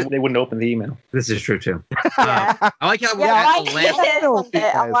send it, but they wouldn't open the email. This is true too. I like how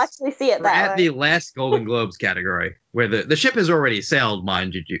I'll actually see it we're at the last Golden Globes category where the ship has already sailed,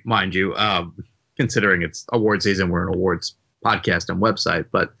 mind you. Considering it's award season, we're an awards podcast and website.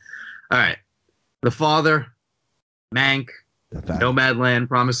 But all right, The Father, Mank, Nomadland,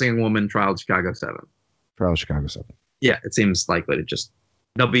 Promising Woman, Trial of Chicago 7. Trial of Chicago 7. Yeah, it seems likely to just.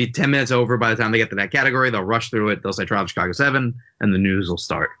 They'll be 10 minutes over by the time they get to that category. They'll rush through it. They'll say Trial of Chicago 7, and the news will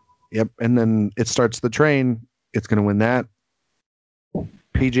start. Yep, and then it starts the train. It's going to win that.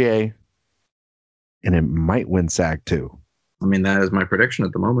 PGA. And it might win SAG, too. I mean, that is my prediction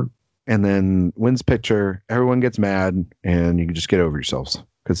at the moment. And then wins picture. Everyone gets mad, and you can just get over yourselves.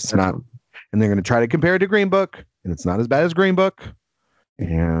 Because it's not... And they're going to try to compare it to Green Book, and it's not as bad as Green Book.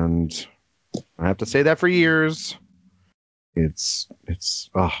 And I have to say that for years. It's that's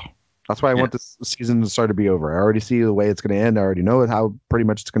why I want this season to start to be over. I already see the way it's going to end. I already know how pretty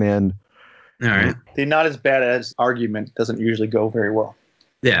much it's going to end. All right. The not as bad as argument doesn't usually go very well.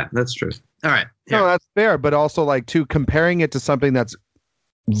 Yeah, that's true. All right. Here. No, that's fair. But also like comparing it to something that's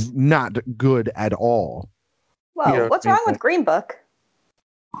not good at all. Whoa, what's wrong with Green Book?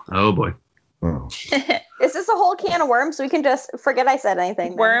 Oh boy. Oh. Is this a whole can of worms? We can just forget I said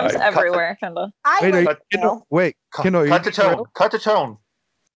anything. Worms everywhere, Kendall. Wait, Kendall, cut the tone. Cut the tone.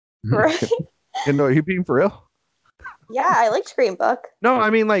 Right? Kendall, are you being for real? Yeah, I liked Green Book. No, I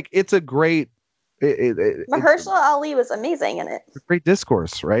mean like it's a great. Mahershala Ali was amazing in it. Great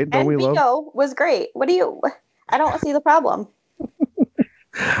discourse, right? Don't and we Vigo was great. I don't see the problem.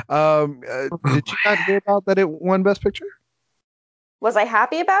 Did you not hear about that it won Best Picture? Was I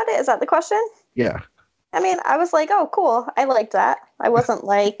happy about it? Is that the question? Yeah. I mean, I was like, oh, cool. I liked that. I wasn't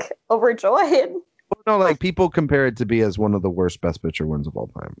like overjoyed. Well, no, like people compare it to be as one of the worst Best Picture wins of all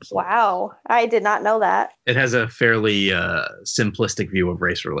time. So. Wow. I did not know that. It has a fairly simplistic view of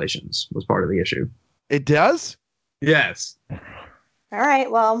race relations was part of the issue. It does? Yes. All right.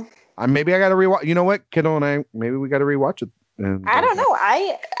 Well, maybe I got to rewatch. You know what, Kendall and I, maybe we got to rewatch it. I don't know.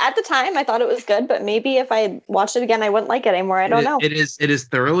 At the time I thought it was good, but maybe if I watched it again, I wouldn't like it anymore. I don't know. It is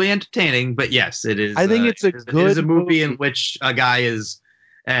thoroughly entertaining, but yes, it is. I think it is a movie in which a guy is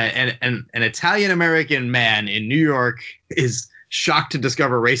an Italian American man in New York is shocked to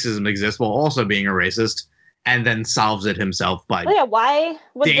discover racism exists while also being a racist, and then solves it himself by. Oh, yeah, why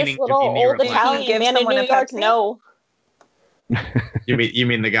would this little old Italian man in New York know? You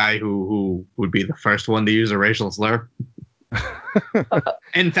mean the guy who would be the first one to use a racial slur?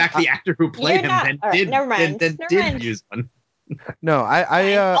 In fact, the actor who played him did use one. No,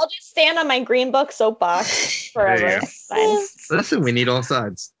 I'll just stand on my Green Book soapbox forever. Listen, we need all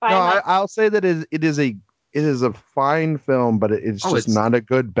sides. No, I'll say that it is a fine film, but it's just not a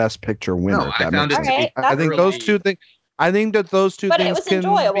good Best Picture winner. No, I think those two things. I think that those two things can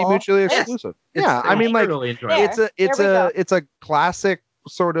be mutually exclusive. Yeah, I mean, like it's a classic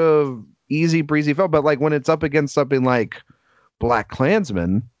sort of easy breezy film, but like when it's up against something like Black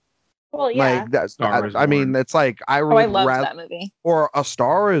Klansman. Well, yeah. Like that's. I mean, it's like I love that movie. Or A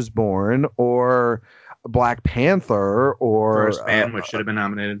Star Is Born, or Black Panther, or First Man, which should have been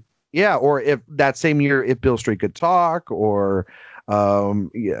nominated. Yeah, or if that same year, If Beale Street Could Talk, or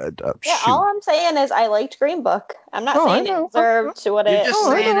all I'm saying is I liked Green Book. I'm not saying it deserved to what it. You're just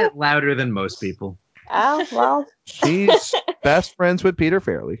saying it louder than most people. Oh well. She's best friends with Peter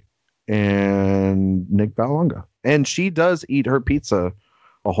Farrelly and Nick Vallelonga. And she does eat her pizza,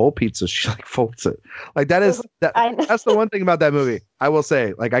 a whole pizza. She like folds it. Like that's the one thing about that movie. I will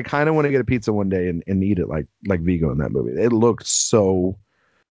say, like, I kind of want to get a pizza one day and eat it like Vigo in that movie. It looked so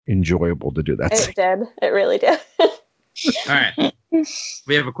enjoyable to do that. It did. It really did. All right.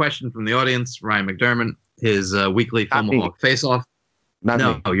 We have a question from the audience. Ryan McDermott, his weekly Filmaholic Face-Off.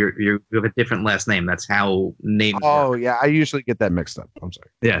 No, you have a different last name. That's how names work. Yeah. I usually get that mixed up. I'm sorry.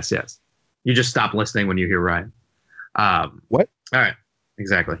 Yes. You just stop listening when you hear Ryan. What? All right,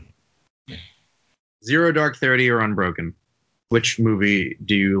 exactly. Zero Dark 30 or Unbroken? Which movie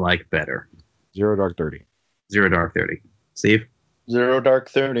do you like better? Zero Dark 30. Zero Dark 30. Steve? Zero Dark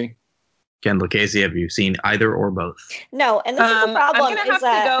 30. Kendall, Casey, have you seen either or both? No, and this is the problem. I'm gonna have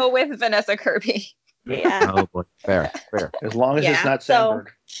to go with Vanessa Kirby. Yeah. Oh boy. Fair. As long as it's not so-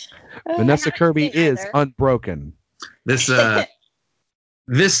 Sandberg. Vanessa Kirby seen is either. Unbroken. This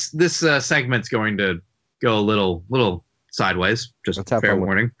this segment's going to go a little sideways. Just Let's have fair fun with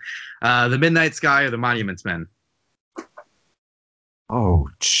warning. The Midnight Sky or the Monuments Men? Oh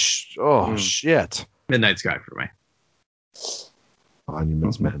shit. Midnight Sky for me.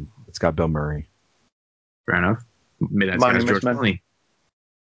 Monuments Men. It's got Bill Murray. Fair enough. Midnight Sky is Monuments George Men. Clooney.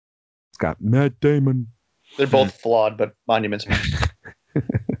 It's got Matt Damon. They're both flawed, but Monuments Men.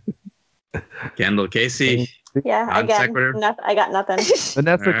 Kendall, Casey. Yeah, Non again, sequitur. I got nothing.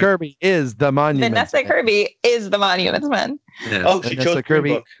 Vanessa All right. Kirby is the Monument. Vanessa Kirby is the Monuments Men. Yes. Oh, she chose Vanessa Green Kirby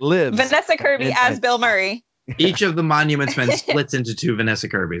Book. lives. Vanessa Kirby Midnight as Bill Murray. Each of the Monuments Men splits into two Vanessa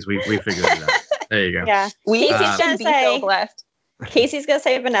Kirbys. We figured it out. There you go. Yeah. We Casey's should gonna be say so blessed. Casey's gonna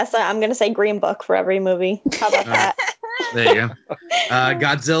say Vanessa. I'm gonna say Green Book for every movie. How about that? There you go.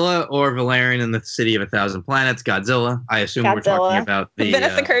 Godzilla or Valerian in the City of a Thousand Planets? Godzilla. I assume we're Godzilla. talking about the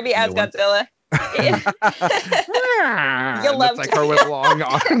Vanessa Kirby as the one. Godzilla. Yeah. You'll love Looks like her with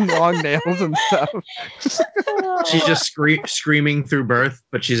long nails and stuff. She's just screaming through birth,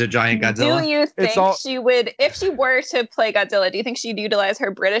 but she's a giant Godzilla. Do you think all- she would, if she were to play Godzilla, do you think she'd utilize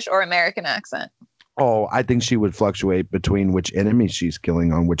her British or American accent? Oh, I think she would fluctuate between which enemy she's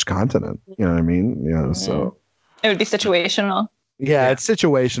killing on which continent. You know what I mean? Yeah. So It would be situational. yeah, it's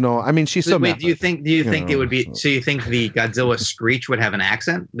situational. I mean, she's so. Wait, do you think it would be? so- So you think the Godzilla screech would have an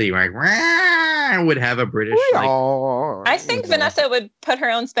accent? The like "Rah," would have a British? Like, I think Vanessa would put her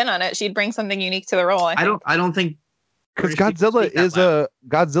own spin on it. She'd bring something unique to the role. I don't think because British people Godzilla speak that is loud.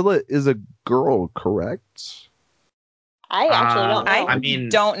 Godzilla is a girl, correct? I actually don't know. I mean,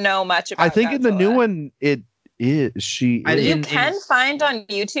 don't know much about I think in the new Godzilla. one it is she. I is. You in- can find on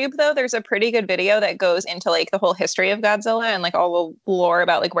YouTube though. There's a pretty good video that goes into like the whole history of Godzilla and like all the lore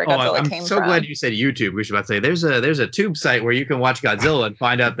about like where Godzilla I'm came so from. glad you said YouTube. We should about to say there's a tube site where you can watch Godzilla and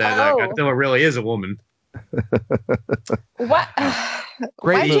find out that Oh. Godzilla really is a woman. What?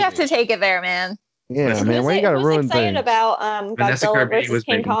 Great Why'd you have movie. to take it there, man? Yeah, man, why you gotta Who's ruin excited things? about Vanessa Godzilla Kirby versus was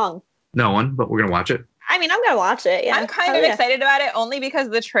King making- Kong? No one, but we're gonna watch it. I mean, I'm gonna watch it. Yeah, I'm kind Hell of yeah. excited about it only because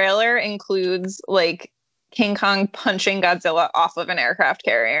the trailer includes like King Kong punching Godzilla off of an aircraft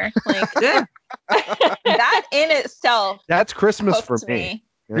carrier. Like Yeah. that in itself That's Christmas for hooked me. me.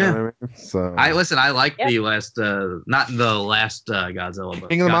 You know what I mean? So I like Yep. the last, not the last Godzilla, but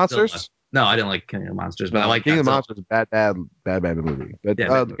King of the Godzilla. Monsters. No, I didn't like King of the Monsters, but I like King of the Godzilla. Monsters. Is a bad movie. But Yeah,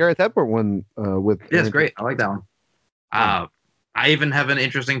 bad the movie. Gareth Edward one with Yeah, it's great. I like that one. I even have an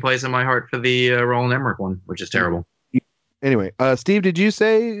interesting place in my heart for the Roland Emmerich one, which is terrible. Anyway, Steve, did you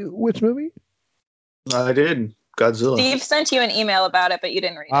say which movie? I did. Godzilla. Steve sent you an email about it, but you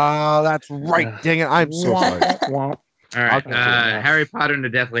didn't read it. Oh, that's right. Dang it! I'm so sorry. All right, I'll consider that. Harry Potter and the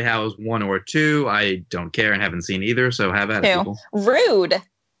Deathly Hallows 1 or 2. I don't care and haven't seen either, so have at it, Two. people. Rude.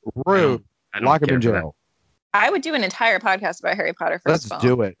 Rude. I don't Lock him care in for that. jail. I would do an entire podcast about Harry Potter Let's first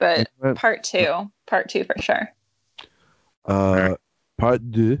do it. But You know part two for sure. what?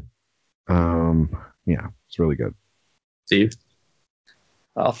 Part deux. Yeah, it's really good. Steve?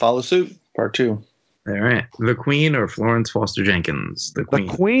 I'll follow suit. Part 2. All right. The Queen or Florence Foster Jenkins? The The Queen.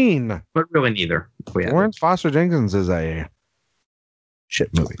 Queen. But really neither. We have Lawrence Foster Jenkins is a shit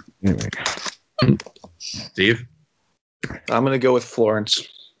movie. Anyway. it. Steve? I'm going to go with Florence.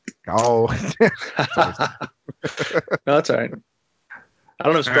 Oh, No, that's all right. I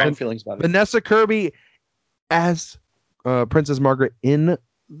don't have strong right. feelings about it. Vanessa Kirby as Princess Margaret in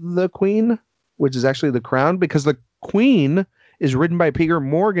The Queen, which is actually The Crown, because The Queen is written by Peter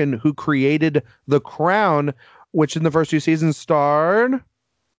Morgan, who created The Crown, which in the first 2 seasons starred.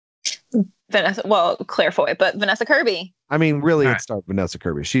 Claire Foy, but Vanessa Kirby. I mean, really, All it right. starred Vanessa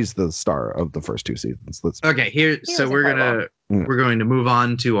Kirby. She's the star of the first 2 seasons. Let's. Okay, here. He So was we're incredible. we're going to move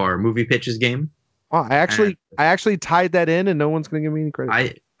on to our movie pitches game. Oh, I actually tied that in, and no one's going to give me any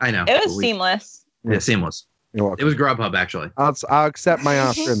credit. I know. It was but we- seamless. Yeah, seamless. You're welcome. It was Grubhub, actually. I'll accept my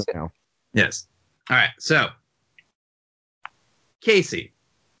Oscar in the mail. Yes. All right. So, Casey,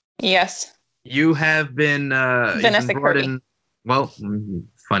 Yes. you have been Vanessa you've been brought Kirby. in. Well,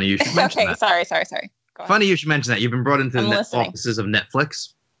 funny you should mention Okay. that. Sorry. Go ahead. Funny you should mention that. You've been brought into I'm the listening. offices of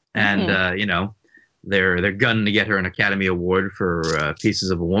Netflix, and Mm-hmm. they're gunning to get her an Academy Award for Pieces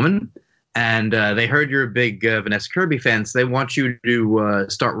of a Woman. And they heard you're a big Vanessa Kirby fan, so they want you to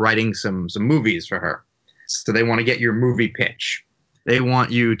start writing some movies for her. So they want to get your movie pitch. They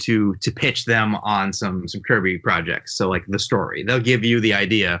want you to pitch them on some Kirby projects. So like the story, they'll give you the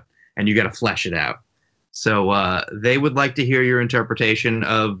idea and you got to flesh it out. So they would like to hear your interpretation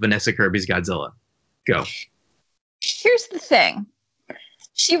of Vanessa Kirby's Godzilla. Go. Here's the thing.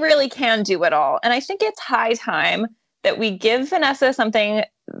 She really can do it all. And I think it's high time that we give Vanessa something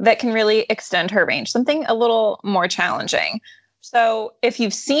that can really extend her range, something a little more challenging. So if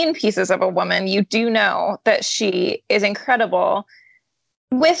you've seen Pieces of a Woman, you do know that she is incredible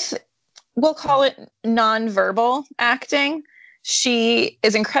with, we'll call it nonverbal acting. She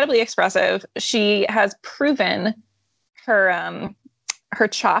is incredibly expressive. She has proven her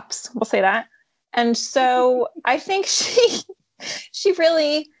chops, we'll say that. And so I think she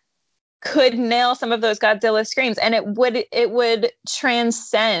really could nail some of those Godzilla screams, and it would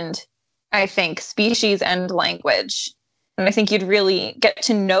transcend, I think, species and language. And I think you'd really get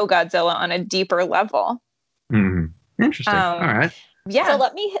to know Godzilla on a deeper level. Mm-hmm. Interesting. All right. Yeah. So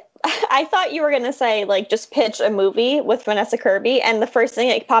I thought you were going to say, like, just pitch a movie with Vanessa Kirby. And the first thing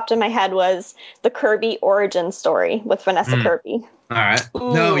that popped in my head was the Kirby origin story with Vanessa Kirby. All right.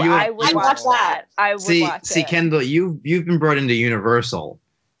 Ooh, no, I would watch that. I would watch it. See, Kendall, you've been brought into Universal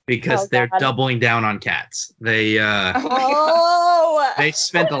because they're doubling down on cats. They they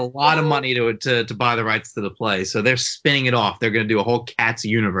spent a lot of money to buy the rights to the play, so they're spinning it off. They're going to do a whole Cats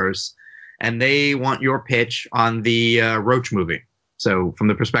universe, and they want your pitch on the Roach movie. So, from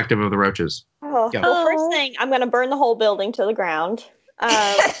the perspective of the Roaches. Well, first thing, I'm going to burn the whole building to the ground.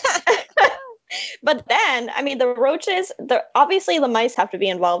 But then, I mean, the roaches, obviously the mice have to be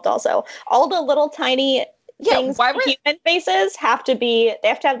involved also. All the little tiny things, human faces, they have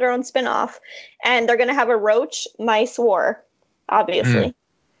to have their own spin-off. And they're going to have a roach mice war, obviously.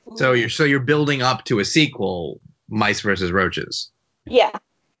 So you're building up to a sequel, Mice versus Roaches. Yeah.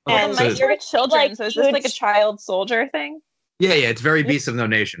 And mice are children, so is this like a child soldier thing? Yeah, it's very Beasts of No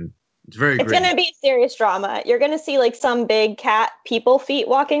Nation. It's very It's going to be serious drama. You're going to see like some big cat people feet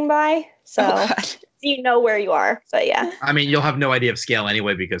walking by. So you know where you are. But yeah. I mean, you'll have no idea of scale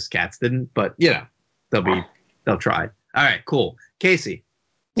anyway because cats didn't, but you know, they'll try. All right, cool. Casey.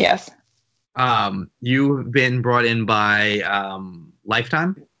 Yes. You've been brought in by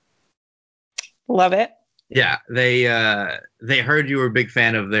Lifetime. Love it. Yeah, they heard you were a big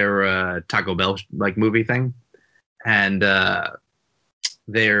fan of their Taco Bell like movie thing, and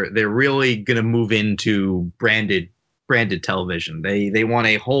they're really gonna move into branded television. They want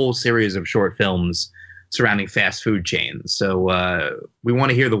a whole series of short films surrounding fast food chains. So we want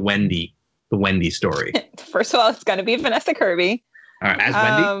to hear the Wendy story. First of all, it's gonna be Vanessa Kirby. All right, as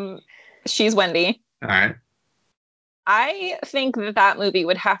Wendy. She's Wendy. All right. I think that movie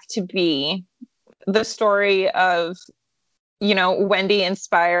would have to be the story of, Wendy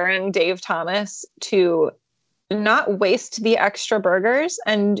inspiring Dave Thomas to not waste the extra burgers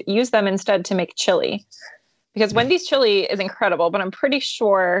and use them instead to make chili. Because Wendy's chili is incredible, but I'm pretty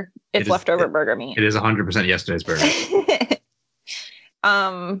sure it's leftover burger meat. It is 100% yesterday's burger.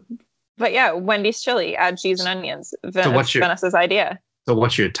 But yeah, Wendy's chili, add cheese and onions. Vanessa's idea. So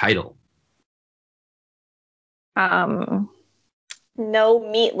what's your title? No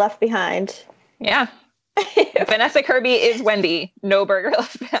meat left behind. Yeah. Vanessa Kirby is Wendy. No burger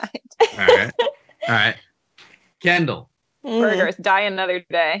left behind. All right. Kendall. Burgers die another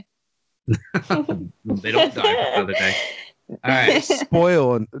day. They don't die another day. All right.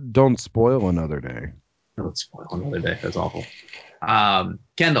 Don't spoil another day. Don't spoil another day. That's awful.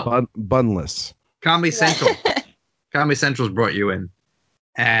 Kendall. Bunless. Comedy Central. Comedy Central's brought you in,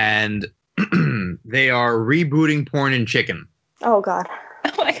 and they are rebooting Porn and Chicken. Oh God.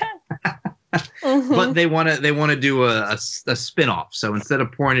 Oh my God. But they want to do a spin-off. So instead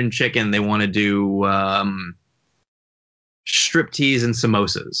of Porn and Chicken, they want to do striptease and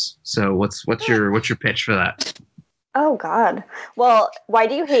samosas. So what's your pitch for that? Oh God. Well, why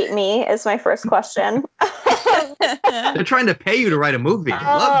do you hate me is my first question. They're trying to pay you to write a movie.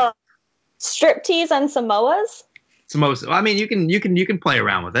 Striptease and Samoas? Samosa. I mean, you can play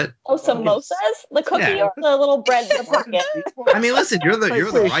around with it. Oh, samosas? The cookie or the little bread in the pocket? I mean, listen, you're the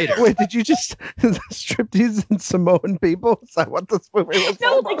writer. Wait, did you just striptease and Samoan people? Is that what this movie was?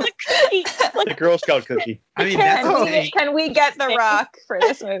 No, like the cookie. Like, the Girl Scout cookie. I mean, can we get The Rock for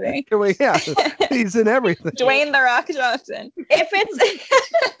this movie? Yeah, he's in everything. Dwayne The Rock Johnson.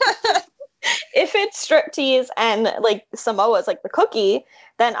 If it's striptease and like Samoas, like the cookie,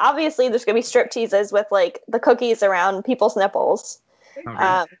 then obviously there's gonna be stripteases with like the cookies around people's nipples.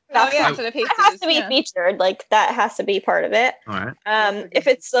 Okay. That has to be featured. Like that has to be part of it. All right. If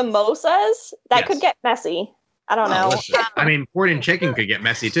it's samosas, that could get messy. I don't know. I mean, Porn and Chicken could get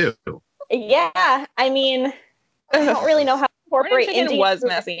messy too. Yeah, I mean, I don't really know how to incorporate Chicken was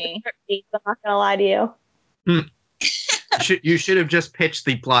messy. I'm not gonna lie to you. You should have just pitched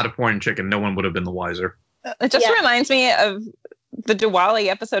the plot of Porn and Chicken. No one would have been the wiser. It just reminds me of the Diwali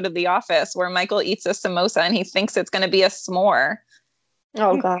episode of The Office where Michael eats a samosa and he thinks it's going to be a s'more.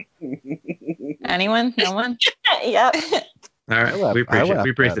 Oh God. Anyone? No one? Yep. All right, we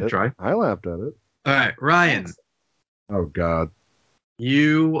appreciate the try. I laughed at it. All right, Ryan. Oh God.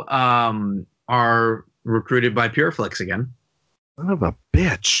 You are recruited by Pureflix again. Son of a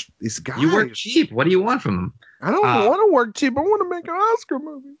bitch. These guys. You work cheap. What do you want from them? I don't want to work cheap. I want to make an Oscar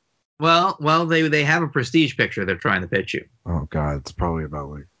movie. Well, they have a prestige picture they're trying to pitch you. Oh God, it's probably about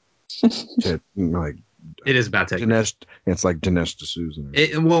like shit, like it is about Dinesh. It's like Dinesh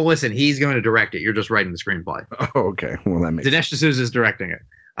D'Souza. Well, listen, he's going to direct it. You're just writing the screenplay. Oh, okay. Well, that makes Dinesh D'Souza is directing it.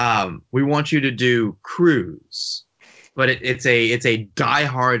 We want you to do Cruise, but it's a Die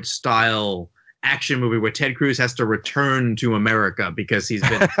Hard style action movie where Ted Cruz has to return to America because he's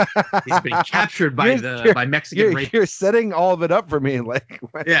been captured by Mexican rapists. You're setting all of it up for me, like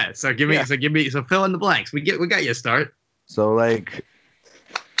what? Yeah. So give me fill in the blanks. We got you a start. So like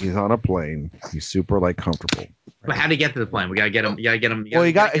he's on a plane. He's super like comfortable. Right? But how to get to the plane? We gotta get him. You gotta get him. Well,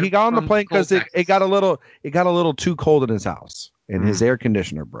 he got on the plane because it got a little too cold in his house and his air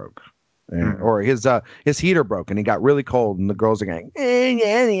conditioner broke. Or his heater broke and he got really cold and the girls are going, "Hey,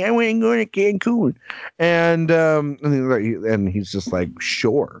 Daddy, I want to go to Cancun," and he's just like,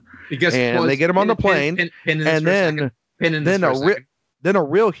 "Sure." Because they get him on the plane, and then a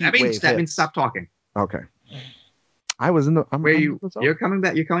real heat wave. That means stop talking. Okay. I was in the. You're coming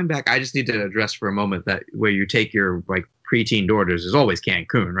back. You're coming back. I just need to address for a moment that where you take your like preteen daughters is always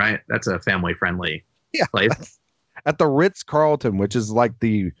Cancun, right? That's a family friendly place. At the Ritz-Carlton, which is like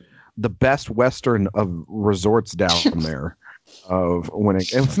the best Western of resorts down there.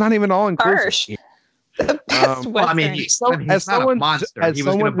 It's not even all inclusive. The best well, I mean, he's not a monster. He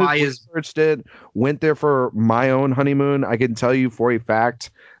was going to buy his. Went there for my own honeymoon. I can tell you for a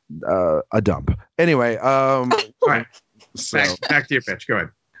fact, a dump. Anyway, all right. Back to your pitch. Go ahead.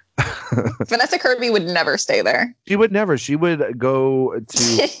 Vanessa Kirby would never stay there. She would never. She would go to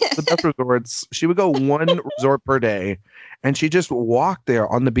the best resorts. She would go one resort per day, and she just walked there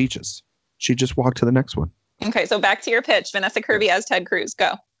on the beaches. She just walked to the next one. Okay, so back to your pitch. Vanessa Kirby as Ted Cruz.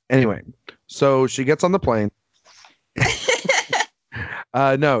 Go. Anyway, so she gets on the plane.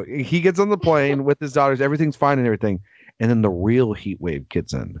 No, he gets on the plane with his daughters. Everything's fine and everything. And then the real heat wave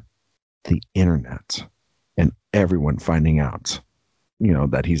gets in. The internet and everyone finding out,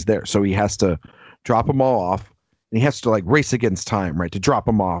 that he's there. So he has to drop them all off. And he has to like race against time, right? To drop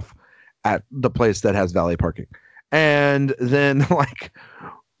them off at the place that has valet parking. And then like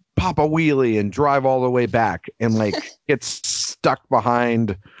pop a wheelie and drive all the way back and like get stuck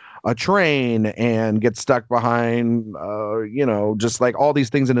behind a train and get stuck behind, just like all these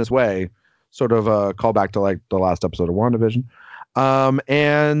things in his way. Sort of a callback to like the last episode of WandaVision.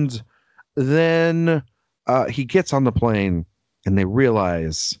 And then he gets on the plane and they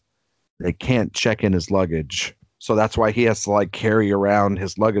realize they can't check in his luggage. So that's why he has to like carry around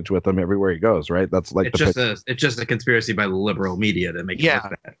his luggage with him everywhere he goes, right? That's like it's just a conspiracy by the liberal media to make it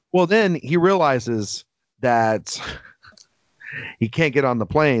look bad. Well, then he realizes that he can't get on the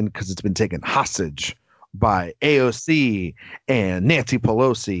plane because it's been taken hostage by AOC and Nancy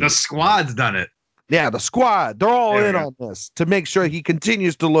Pelosi. The squad's done it. Yeah, the squad. They're all in on this to make sure he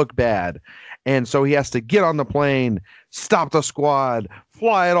continues to look bad. And so he has to get on the plane, stop the squad,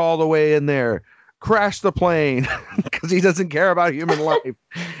 fly it all the way in there, crash the plane because he doesn't care about human life,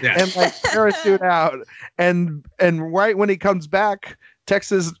 and like parachute out. And right when he comes back,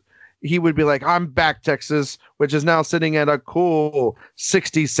 Texas, he would be like, "I'm back, Texas," which is now sitting at a cool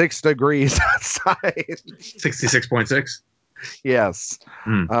 66 degrees outside. 66.6. Yes.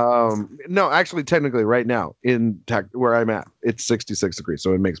 No, actually, technically, right now where I'm at, it's 66 degrees,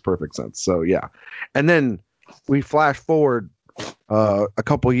 so it makes perfect sense. So yeah, and then we flash forward a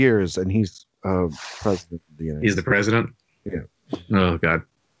couple years, and he's president of the United States. He's the president. Yeah. Oh God.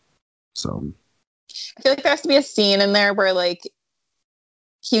 So I feel like there has to be a scene in there where like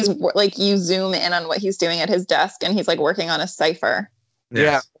he's like you zoom in on what he's doing at his desk, and he's like working on a cipher.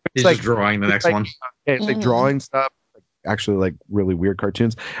 Yeah, he's like, just drawing the next one. It's like drawing stuff. Actually, like really weird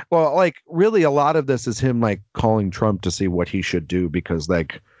cartoons. Well, like really a lot of this is him like calling Trump to see what he should do because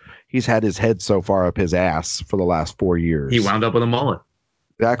like he's had his head so far up his ass for the last 4 years. He wound up with a mullet.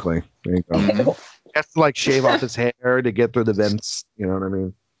 Exactly. There you go. He has to like shave off his hair to get through the vents. You know what I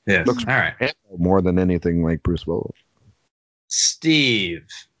mean? Yeah. Looks all right. More than anything like Bruce Willis. Steve.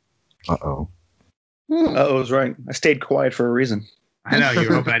 Uh-oh. I was right. I stayed quiet for a reason. I know you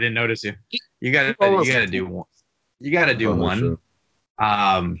were hoping I didn't notice you. You gotta do one. You gotta do one.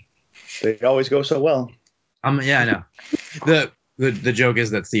 Sure. They always go so well. Yeah, I know. The joke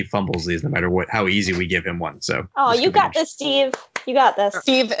is that Steve fumbles these no matter how easy we give him one. So. Oh, you got this, Steve. You got this,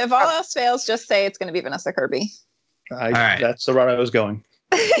 Steve. If all else fails, just say it's going to be Vanessa Kirby. All right. That's the route I was going.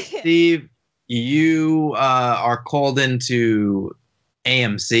 Steve, you are called into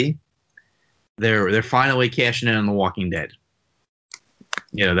AMC. They're finally cashing in on The Walking Dead.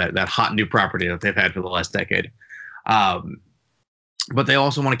 You know, that hot new property that they've had for the last decade. But they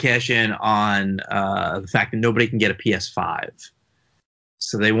also want to cash in on the fact that nobody can get a PS5.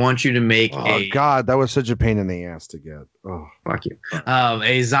 So they want you to make God, that was such a pain in the ass to get. Oh, fuck you.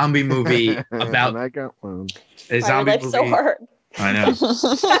 A zombie movie about. I got one. A zombie movie. So hard. I know.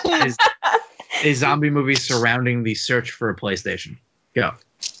 A zombie movie surrounding the search for a PlayStation. Go.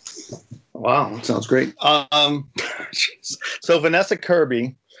 Wow, that sounds great. So Vanessa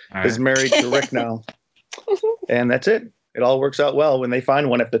Kirby is married to Rick now, and that's it. It all works out well when they find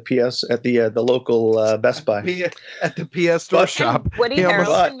one at the local Best Buy. At the PS store shop. Woody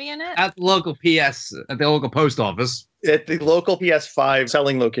Harrelson be in it? At the local post office. At the local PS5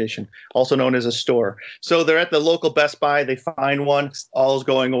 selling location, also known as a store. So they're at the local Best Buy. They find one. All's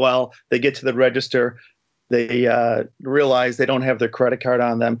going well. They get to the register. They realize they don't have their credit card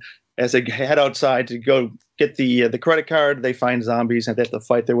on them. As they head outside to go get the credit card, they find zombies and they have to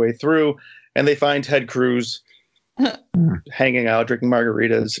fight their way through. And they find Ted Cruz hanging out, drinking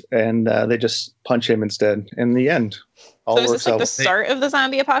margaritas, and they just punch him instead. In the end, all so is works this like out. the start of the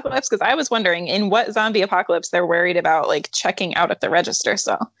zombie apocalypse? Because I was wondering in what zombie apocalypse they're worried about like checking out at the register.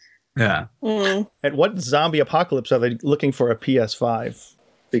 So yeah. At what zombie apocalypse are they looking for a PS5?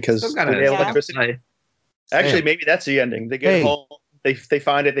 Because they have electricity. Actually, maybe that's the ending. They get home, they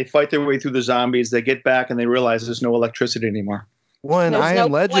find it, they fight their way through the zombies, they get back, and they realize there's no electricity anymore. Well, in I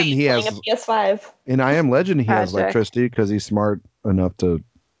Am Legend, he has a PS5. In I Am Legend, he has electricity because he's smart enough to,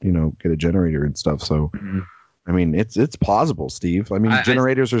 get a generator and stuff. So, I mean, it's plausible, Steve. I mean,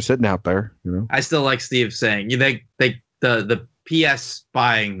 generators are sitting out there. I still like Steve saying the PS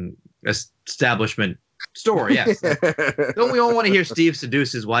buying establishment store. Yes. Don't we all want to hear Steve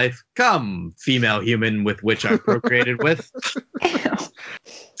seduce his wife? Come, female human with which I procreated with.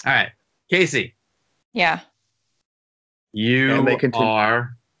 All right, Casey. Yeah. You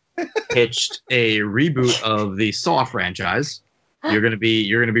are pitched a reboot of the Saw franchise. You're gonna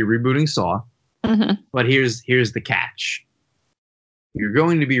be rebooting Saw, but here's the catch. You're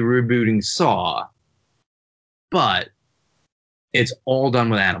going to be rebooting Saw, but it's all done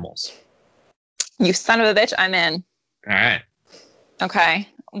with animals. You son of a bitch! I'm in. All right. Okay.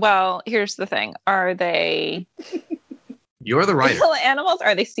 Well, here's the thing: are they? You're the writer. Real animals? Or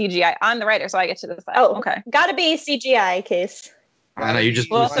are they CGI? I'm the writer, so I get to decide. Oh, okay. Gotta be CGI, Case. I know you just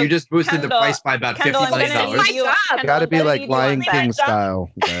boosted the price by about $50 million. Gotta be like Lion King style,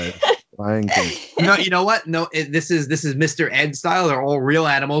 guys. Lion King. You know what? No, this is Mr. Ed style. They're all real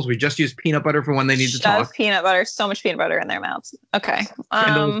animals. We just use peanut butter for when they need to talk. Peanut butter, so much peanut butter in their mouths. Okay.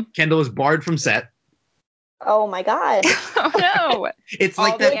 Kendall is barred from set. Oh my god! Oh no! It's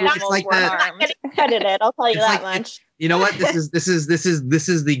like that. It's like that. I'm not getting credited. I'll tell you that much. You know what? This is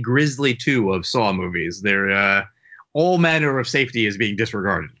the Grizzly 2 of Saw movies. They're all manner of safety is being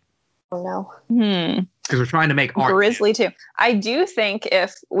disregarded. Oh no! Because we're trying to make art. Grizzly 2. I do think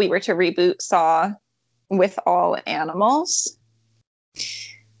if we were to reboot Saw with all animals,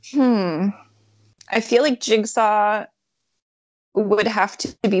 I feel like Jigsaw would have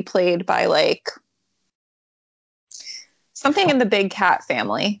to be played by like something in the big cat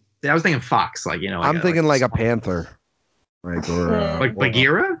family. Yeah, I was thinking fox, I'm thinking like a panther, like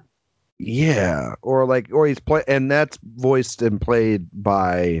Bagheera. Yeah, or he's and that's voiced and played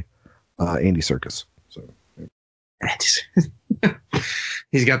by Andy Serkis. So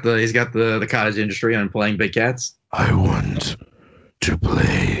he's got the cottage industry on playing big cats. I want to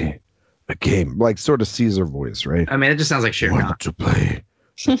play a game, like sort of Caesar voice, right? I mean, it just sounds like Shere Khan. I want to play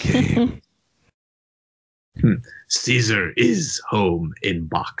a game. Caesar is home in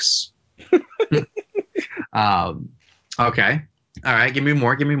box. Okay. All right. Give me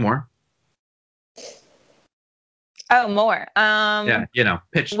more. Oh, more. Yeah,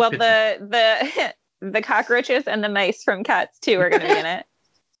 pitch. Well, pitch. the cockroaches and the mice from Cats 2 are going to be in it.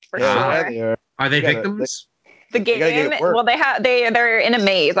 For sure. Are they victims? The game. Well, they're in a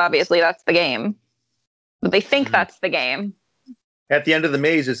maze. Obviously, that's the game. But they think that's the game. At the end of the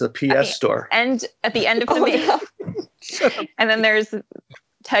maze is a PS store. And at the end of the maze, and then there's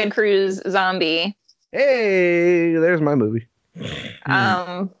Ted Cruz zombie. Hey, there's my movie.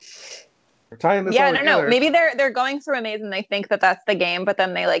 We're tying this Yeah, all no. together. Maybe they're going through a maze and they think that that's the game, but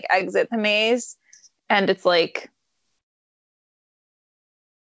then they like exit the maze, and it's like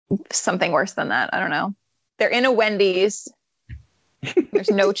something worse than that. I don't know. They're in a Wendy's. There's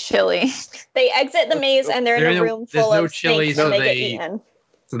no chili. They exit the maze and they're in a room full no of chili, snakes so and they get they- eaten.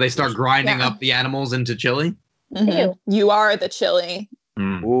 So they start grinding Yeah. up the animals into chili. Mhm. Ew. You are the chili.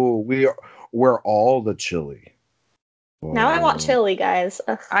 Mm. Ooh, we're all the chili. Now I want chili, guys.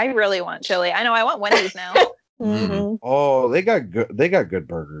 Ugh. I really want chili. I know. I want Wendy's now. Mhm. Oh, they got good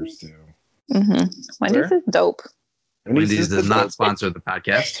burgers too. Mm-hmm. Wendy's is dope. Wendy's does the- not sponsor the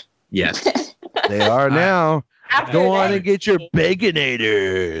podcast yet. They are now. After Go on that- and get your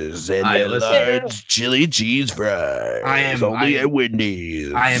baconators and I their listen. large chili cheese fries. I am- only I- at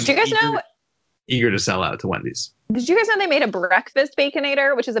Wendy's. I am Did you guys know? eager to sell out to Wendy's. Did you guys know they made a breakfast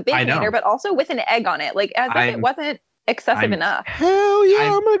baconator, which is a I know. baconator, but also with an egg on it, like as if it I'm- wasn't excessive I'm- enough. Hell yeah!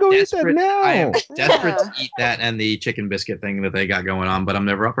 I'm I'm gonna go eat that desperate- now. I am desperate Yeah. to eat that and the chicken biscuit thing that they got going on, but I'm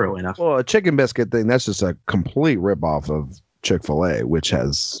never up early enough. Well, a chicken biscuit thing—that's just a complete ripoff of Chick-fil-A, which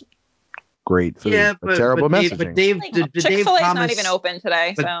has great food, Yeah, but terrible Dave, messaging. but Dave, Like, did Dave Chick-fil-A is Thomas, not even open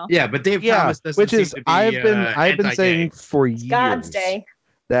today, But, so yeah, but Dave yeah, Thomas doesn't which is seem to be, I've been anti-gay. saying for years God's Day.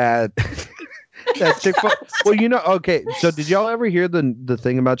 that that Chick-fil-A. Well, okay. So did y'all ever hear the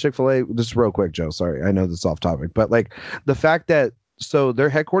thing about Chick-fil-A? Just real quick, Joe. Sorry, I know this is off topic, but like the fact that their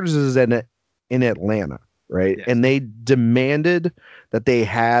headquarters is in Atlanta, right? Yes. And they demanded that they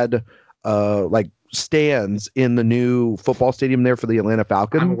had like stands in the new football stadium there for the Atlanta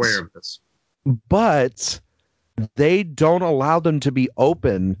Falcons. I'm aware of this. But they don't allow them to be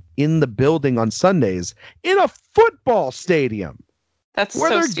open in the building on Sundays in a football stadium that's where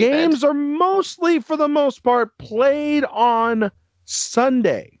so their stupid. games are mostly, for the most part, played on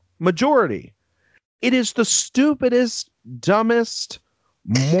Sunday. Majority. It is the stupidest, dumbest,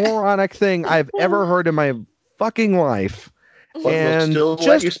 moronic thing I've ever heard in my fucking life. But we'll And still let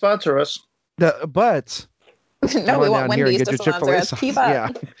just- you sponsor us. But No, come we on want down here and Wendy's get to your sponsor Chick-fil-A us. Keep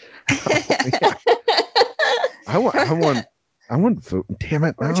up. I want food. Damn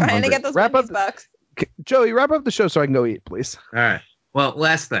it! We're now I'm trying to hungry. get those Wrap Wendy's up, bucks. Joey. Wrap up the show so I can go eat, please. All right. Well,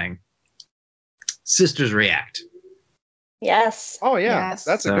 last thing. Sisters React. Yes. Oh yeah, Yes.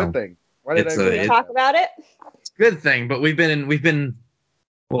 that's a So, good thing. Why did I it's say a- that? Talk about it. It's a good thing, but we've been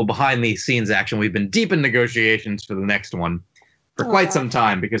behind the scenes action. We've been deep in negotiations for the next one for quite Aw. some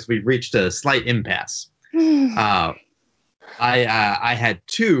time because we've reached a slight impasse. I had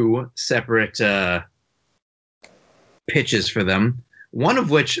two separate pitches for them, one of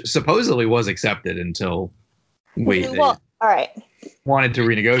which supposedly was accepted until they Well, all right. wanted to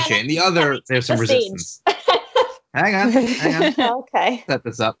renegotiate, and the other there's some The stage. resistance. Hang on. Okay. Set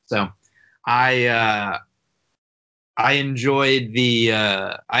this up. So, I enjoyed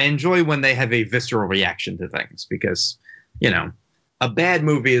I enjoy when they have a visceral reaction to things because a bad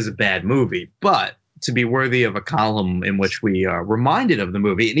movie is a bad movie, but to be worthy of a column in which we are reminded of the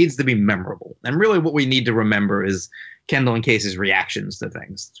movie, it needs to be memorable. And really, what we need to remember is Kendall and Casey's reactions to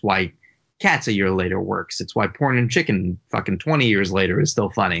things. It's why Cats a year later works. It's why Porn and Chicken fucking 20 years later is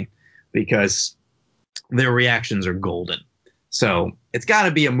still funny because their reactions are golden. So it's got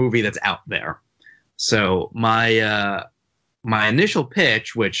to be a movie that's out there. So my initial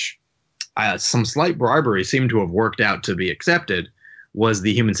pitch, which some slight bribery seemed to have worked out to be accepted, was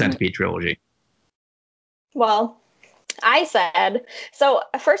the Human Centipede trilogy. Well, I said, so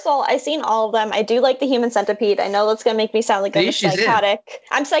first of all, I've seen all of them. I do like the Human Centipede. I know that's going to make me sound like I'm See, she's in. psychotic.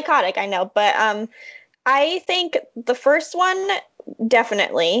 I'm psychotic, I know. But I think the first one,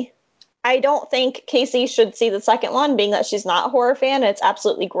 definitely. I don't think Casey should see the second one, being that she's not a horror fan. It's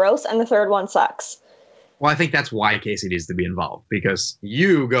absolutely gross. And the third one sucks. Well, I think that's why Casey needs to be involved, because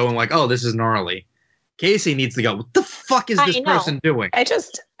you going like, oh, this is gnarly. Casey needs to go, what the fuck is I this know. person doing? I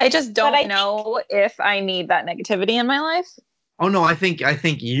just don't I know if I need that negativity in my life. Oh no, I think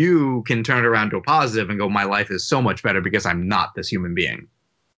you can turn it around to a positive and go, my life is so much better because I'm not this human being.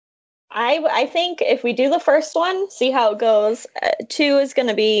 I think if we do the first one, see how it goes. 2 is going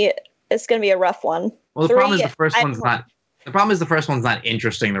to be a rough one. Well, the 3, problem is the first I one's don't- not. The problem is the first one's not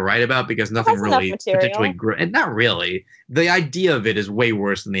interesting to write about because nothing has enough really material. particularly not really. The idea of it is way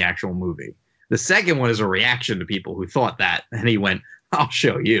worse than the actual movie. The second one is a reaction to people who thought that, and he went, "I'll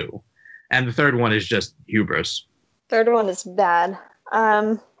show you." And the third one is just hubris. Third one is bad.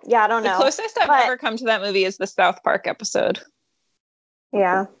 Yeah, I don't The know. closest I've But- ever come to that movie is the South Park episode.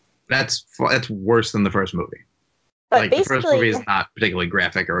 Yeah. That's worse than the first movie. But Like the first movie basically, is not particularly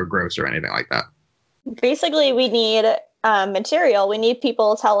graphic or gross or anything like that. basically, we need material. We need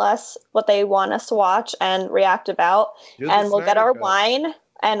people to tell us what they want us to watch and react about. And we'll get our wine.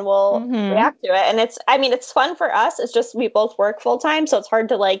 and we'll react to it. And it's fun for us. It's just we both work full time, so it's hard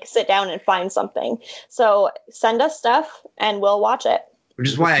to like sit down and find something. So send us stuff and we'll watch it. Which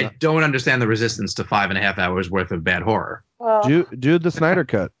is why I don't understand the resistance to 5.5 hours worth of bad horror. Do the Snyder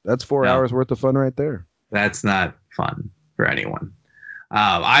Cut. That's 4 hours worth of fun right there. That's not fun for anyone.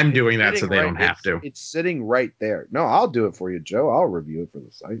 I'm doing that so they don't have to. It's sitting right there. No, I'll do it for you, Joe. I'll review it for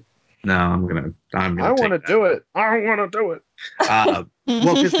the site. No, I'm gonna. I want to do it. I want to do it. Well,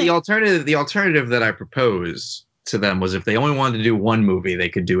 because the alternative that I proposed to them was if they only wanted to do one movie, they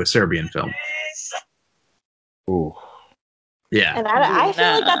could do a Serbian film. Ooh. Yeah. And I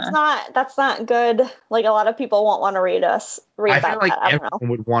feel like that's not good. Like a lot of people won't want to read I about feel like that. I don't everyone know.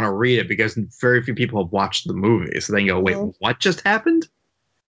 would want to read it because very few people have watched the movie, so they can go, "Wait, what just happened?"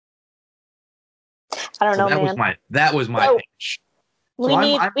 I don't know, man. That was my pitch. We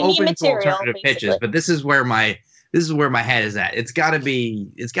need material, to alternative pitches, but this is where my head is at. It's got to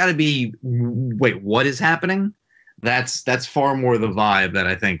be. Wait, what is happening? That's far more the vibe that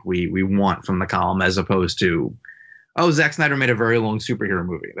I think we want from the column, as opposed to, oh, Zack Snyder made a very long superhero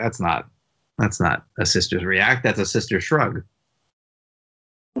movie. That's not a Sisters React. That's a Sisters Shrug.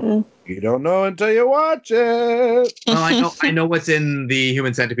 You don't know until you watch it. Well, I know what's in the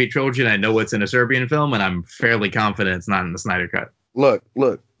Human Centipede trilogy, and I know what's in a Serbian film, and I'm fairly confident it's not in the Snyder Cut. Look,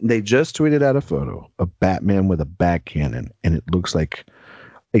 they just tweeted out a photo of Batman with a bat cannon, and it looks like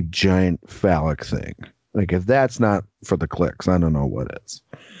a giant phallic thing. Like, if that's not for the clicks, I don't know what is.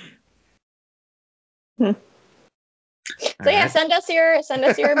 So yeah, send us your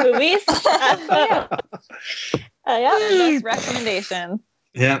movies. Best recommendation.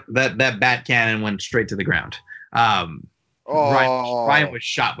 Yeah, that bat cannon went straight to the ground. Ryan was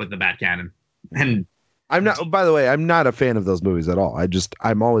shot with the bat cannon, and I'm not. By the way, I'm not a fan of those movies at all.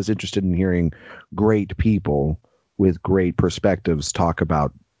 I'm always interested in hearing great people with great perspectives talk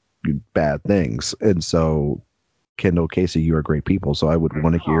about bad things, and so Kendall, Casey, you are great people. So I would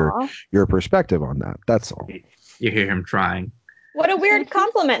want to hear your perspective on that. That's all. You hear him trying. What a weird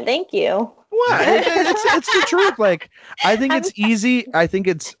compliment. Thank you. What? It's the truth. Like, I think it's easy. I think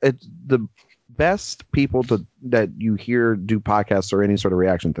it's the best people that you hear do podcasts or any sort of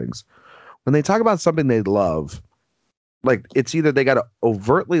reaction things. When they talk about something they love, like, it's either they got to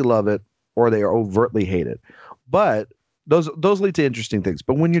overtly love it or they overtly hate it. But those lead to interesting things.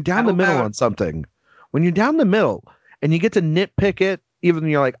 But when you're down the middle on something, when you're down the middle and you get to nitpick it, even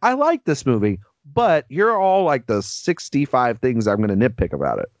when you're like, I like this movie, but here are all like the 65 things I'm going to nitpick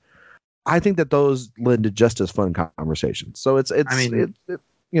about it. I think that those lend to just as fun conversations. So it's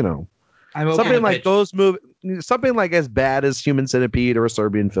you know, something like those movies, something like as bad as Human Centipede or a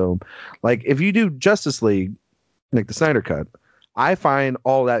Serbian film. Like, if you do Justice League, like the Snyder Cut, I find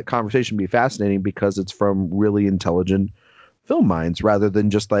all that conversation be fascinating because it's from really intelligent film minds rather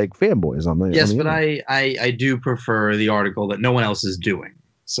than just like fanboys on the. Yes, on the but internet. I do prefer the article that no one else is doing.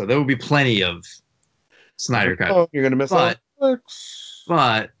 So there will be plenty of Snyder Cut. Oh, you're gonna miss out.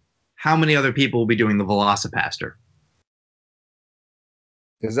 But how many other people will be doing the Velocipaster?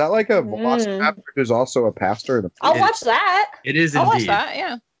 Is that like a velociraptor who's also a pastor? I'll watch that. It is I'll watch indeed. that.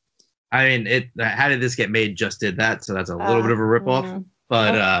 Yeah. I mean, How Did This Get Made just did that, so that's a little bit of a ripoff.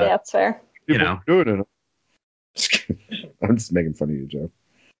 But yeah, that's fair. you know, doing it. I'm just making fun of you, Joe.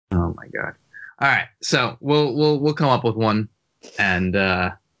 oh my god! All right, so we'll come up with one, and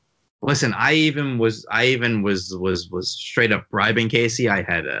listen, I even was straight up bribing Casey. I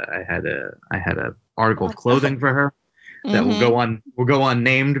had a article of clothing for her that will go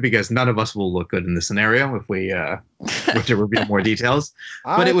unnamed because none of us will look good in this scenario if we have to reveal more details.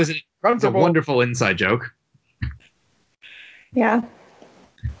 But it was a wonderful inside joke. Yeah.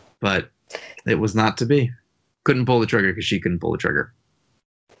 But it was not to be. Couldn't pull the trigger because she couldn't pull the trigger.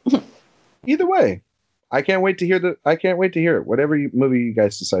 Either way, I can't wait to hear it. Whatever movie you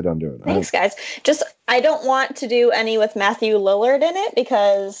guys decide on doing. Thanks, guys. Just, I don't want to do any with Matthew Lillard in it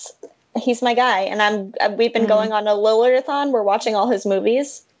because he's my guy, and we've been going on a Lillardathon. We're watching all his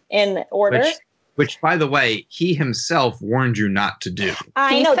movies in order. Which, by the way, he himself warned you not to do.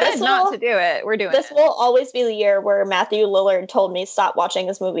 I know this not to do it. We're doing this. Will always be the year where Matthew Lillard told me stop watching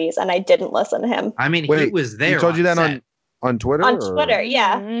his movies, and I didn't listen to him. I mean, he was there. He told you that set. on Twitter? On Twitter,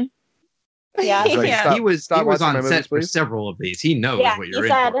 yeah. Yeah. He was on movies, set for please? several of these. He knows what you're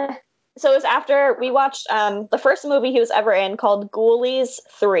in for. So it was after we watched the first movie he was ever in called Ghoulies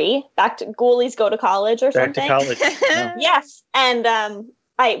 3. Ghoulies Go to College or something. Back to college. Yeah. Yes. And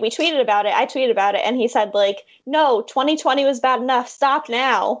we tweeted about it. I tweeted about it, and he said, like, no, 2020 was bad enough. Stop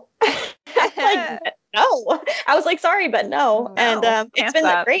now. Like, no. I was like, sorry, but no. And it's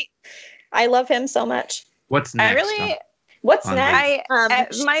been great. I love him so much. What's next? What's On next?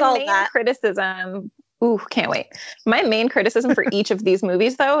 My saw main that. criticism. Ooh, can't wait. My main criticism for each of these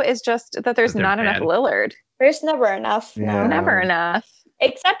movies, though, is just that there's That they're not enough bad. Lillard. There's never enough. Yeah. No. Never enough.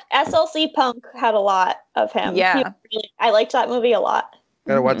 Except SLC Punk had a lot of him. Yeah. I liked that movie a lot.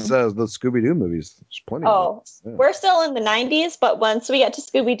 Gotta watch Mhm. the Scooby Doo movies. There's plenty. Oh, of them. we're still in the 90s, but once we get to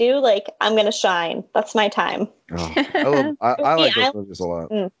Scooby Doo, like, I'm going to shine. That's my time. Oh, I like those Spooky movies a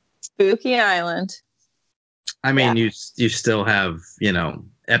lot. Spooky Island. I mean, you still have,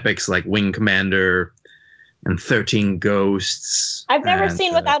 epics like Wing Commander and 13 Ghosts. I've never and,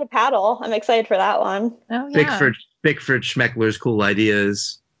 seen Without a Paddle. I'm excited for that one. Oh yeah. Bickford Schmeckler's Cool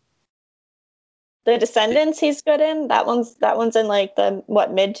Ideas. The Descendants he's good in. That one's in like the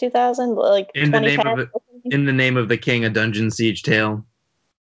mid 2000s, like In the name 2010. of In the Name of the King, a Dungeon Siege Tale.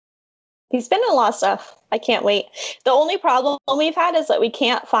 He's been in a lot of stuff. I can't wait. The only problem we've had is that we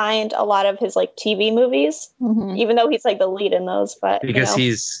can't find a lot of his like TV movies, Mhm. even though he's like the lead in those. But Because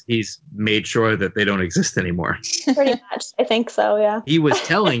he's made sure that they don't exist anymore. pretty much, I think so. Yeah. He was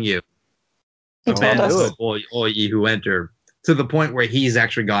telling you, He told fans us. of all ye who enter, to the point where he's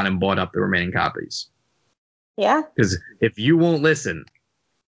actually gone and bought up the remaining copies. Yeah. Because if you won't listen,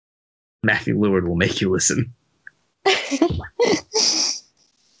 Matthew Lillard will make you listen.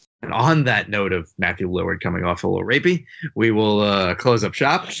 And on that note of Matthew Lillard coming off a little rapey, we will close up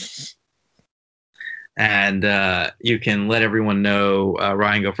shop. And you can let everyone know,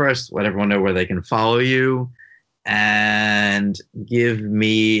 Ryan, go first. Let everyone know where they can follow you. And give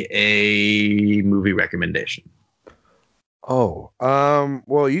me a movie recommendation. Oh,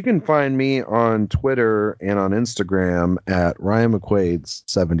 well, you can find me on Twitter and on Instagram at Ryan McQuaid's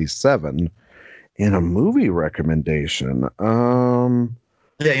 77. In a movie recommendation,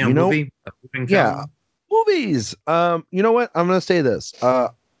 Yeah, You know- movie. A moving yeah, film. movies. You know what? I'm gonna say this.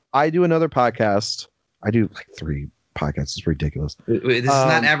 I do another podcast. I do like 3 podcasts. It's ridiculous. This is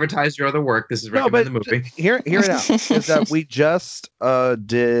not advertise your other work. This is recommend the movie. Hear it out. Is that we just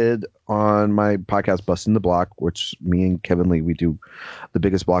did on my podcast Busting the Block, which me and Kevin Lee, we do the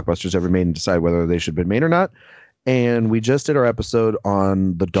biggest blockbusters ever made and decide whether they should have been made or not. And we just did our episode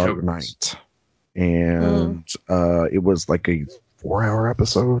on The Dark Showgirls. Knight. And it was like a 4-hour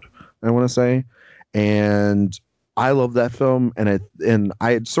episode, I want to say. And I love that film, and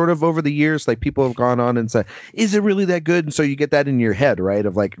I had sort of over the years, like people have gone on and said, "Is it really that good?" And so you get that in your head, right?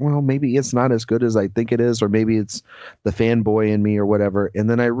 Of like, well, maybe it's not as good as I think it is, or maybe it's the fanboy in me or whatever. And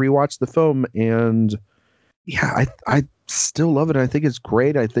then I rewatched the film, and yeah, I still love it. I think it's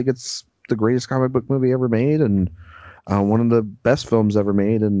great. I think it's the greatest comic book movie ever made, and one of the best films ever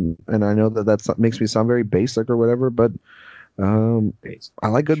made. And I know that makes me sound very basic or whatever, but I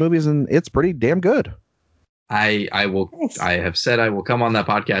like good movies, and it's pretty damn good. I will. I have said I will come on that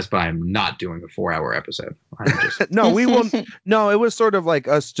podcast, but I'm not doing a 4-hour episode. I'm just, No, we won't. No, it was sort of like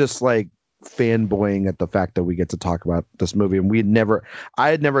us just like fanboying at the fact that we get to talk about this movie, and I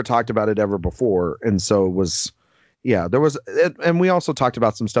had never talked about it ever before, and so it was, yeah, there was, and we also talked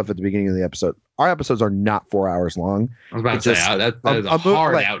about some stuff at the beginning of the episode. Our episodes are not 4 hours long. I was about It to just- say that is a a mo-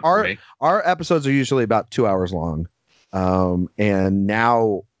 hard like, out for me. Our episodes are usually about 2 hours long, and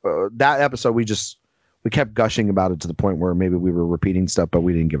now that episode we kept gushing about it to the point where maybe we were repeating stuff, but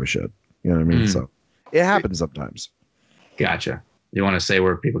we didn't give a shit. You know what I mean? Mm. So it happens sometimes. Gotcha. You want to say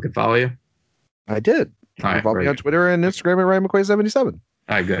where people can follow you? I did. All right, Follow me very on good. Twitter and Instagram at Ryan McQuaid 77.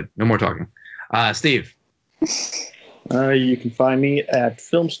 All right, good. No more talking. Steve. You can find me at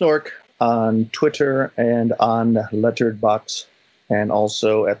FilmSnork on Twitter and on Letterboxd, and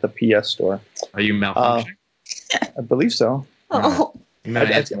also at the PS Store. Are you malfunctioning? I believe so. Oh, You might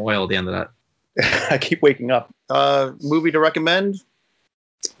I- add some oil at the end of that. I keep waking up. Movie to recommend?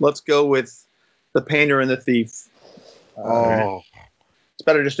 Let's go with The Painter and the Thief. It's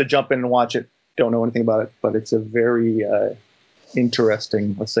better just to jump in and watch it. Don't know anything about it, but it's a very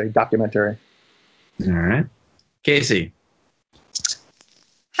interesting, let's say, documentary. All right. Casey.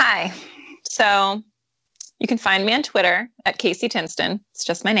 Hi. So you can find me on Twitter at Casey Tinston. It's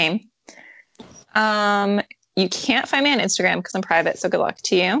just my name. You can't find me on Instagram because I'm private, so good luck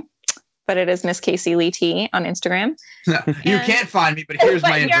to you. But it is Miss Casey Lee T on Instagram. You And- can't find me, but here's But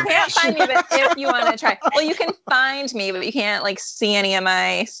my you can't information. find me, but if you want to try. Well, you can find me, but you can't like see any of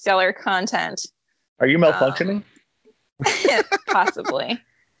my stellar content. Are you malfunctioning? Possibly.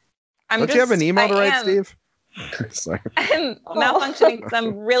 Don't you have an email to write, am- Steve? Sorry. I'm malfunctioning because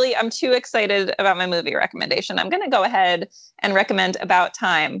I'm too excited about my movie recommendation. I'm going to go ahead and recommend About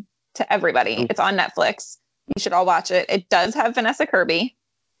Time to everybody. It's on Netflix. You should all watch it. It does have Vanessa Kirby.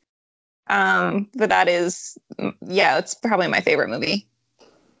 But that is, yeah, it's probably my favorite movie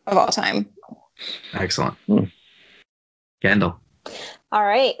of all time. Excellent. Kendall. All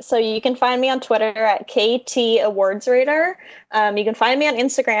right. So you can find me on Twitter at KT Awards Rater. You can find me on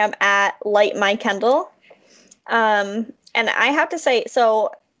Instagram at LightMyKendall. And I have to say,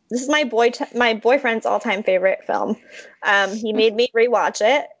 so this is my boyfriend's all-time favorite film. He made me rewatch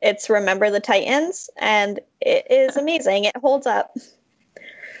it. It's Remember the Titans, and it is amazing. It holds up.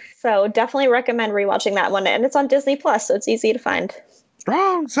 So definitely recommend rewatching that one. And it's on Disney Plus, so it's easy to find.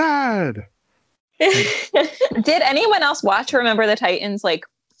 Strong side. Did anyone else watch Remember the Titans like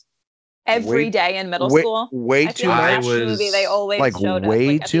every day in middle school? Way I too feel like much. that movie they always Like showed us,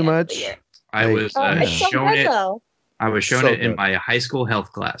 way at the too end of the much. year. I was It's so shown good, it. though. I was shown So it in good. my high school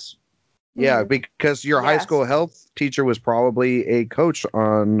health class. Yeah, because your high Yes. school health teacher was probably a coach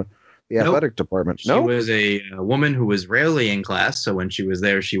on the Nope. athletic department. She No, was a woman who was rarely in class, so when she was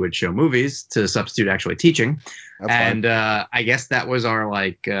there, she would show movies to substitute actually teaching. That's fine. And I guess that was our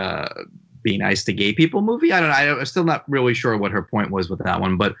be nice to gay people movie. I don't know. I'm still not really sure what her point was with that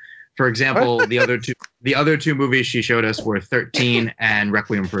one. But for example, the other two movies she showed us were 13 and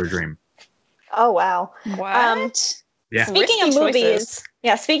Requiem for a Dream. Oh, wow. What? Yeah. Speaking of Risky movies,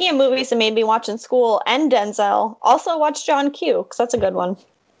 that made me watch in school and Denzel, also watch John Q, because that's a good one.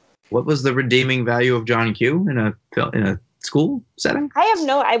 What was the redeeming value of John Q in a school setting?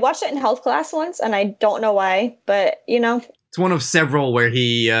 I watched it in health class once, and I don't know why, but, It's one of several where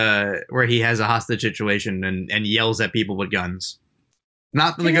he has a hostage situation and yells at people with guns.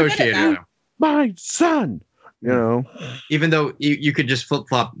 Not the You're good at negotiator, that. though. My son. You know, Even though you could just flip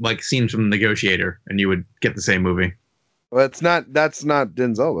flop like scenes from the negotiator and you would get the same movie. well, that's not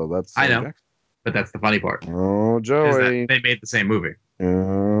Denzel though. That's I know. Jackson. But that's the funny part. Oh, Is Joey. that they made the same movie.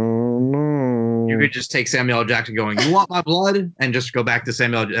 Oh no. You could just take Samuel L. Jackson going, "You want my blood?" and just go back to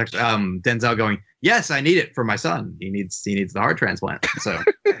Samuel L. Jackson, Denzel going, "Yes, I need it for my son. He needs the heart transplant." So,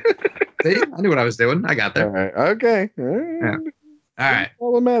 see, I knew what I was doing. I got All there. right. Okay. All right. Yeah. All right.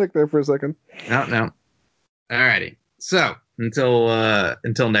 Problematic there for a second. No. All righty. So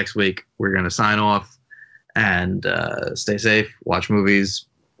until next week, we're gonna sign off and stay safe. Watch movies,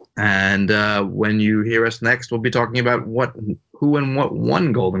 and when you hear us next, we'll be talking about who and what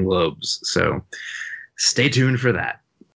won Golden Globes. So stay tuned for that.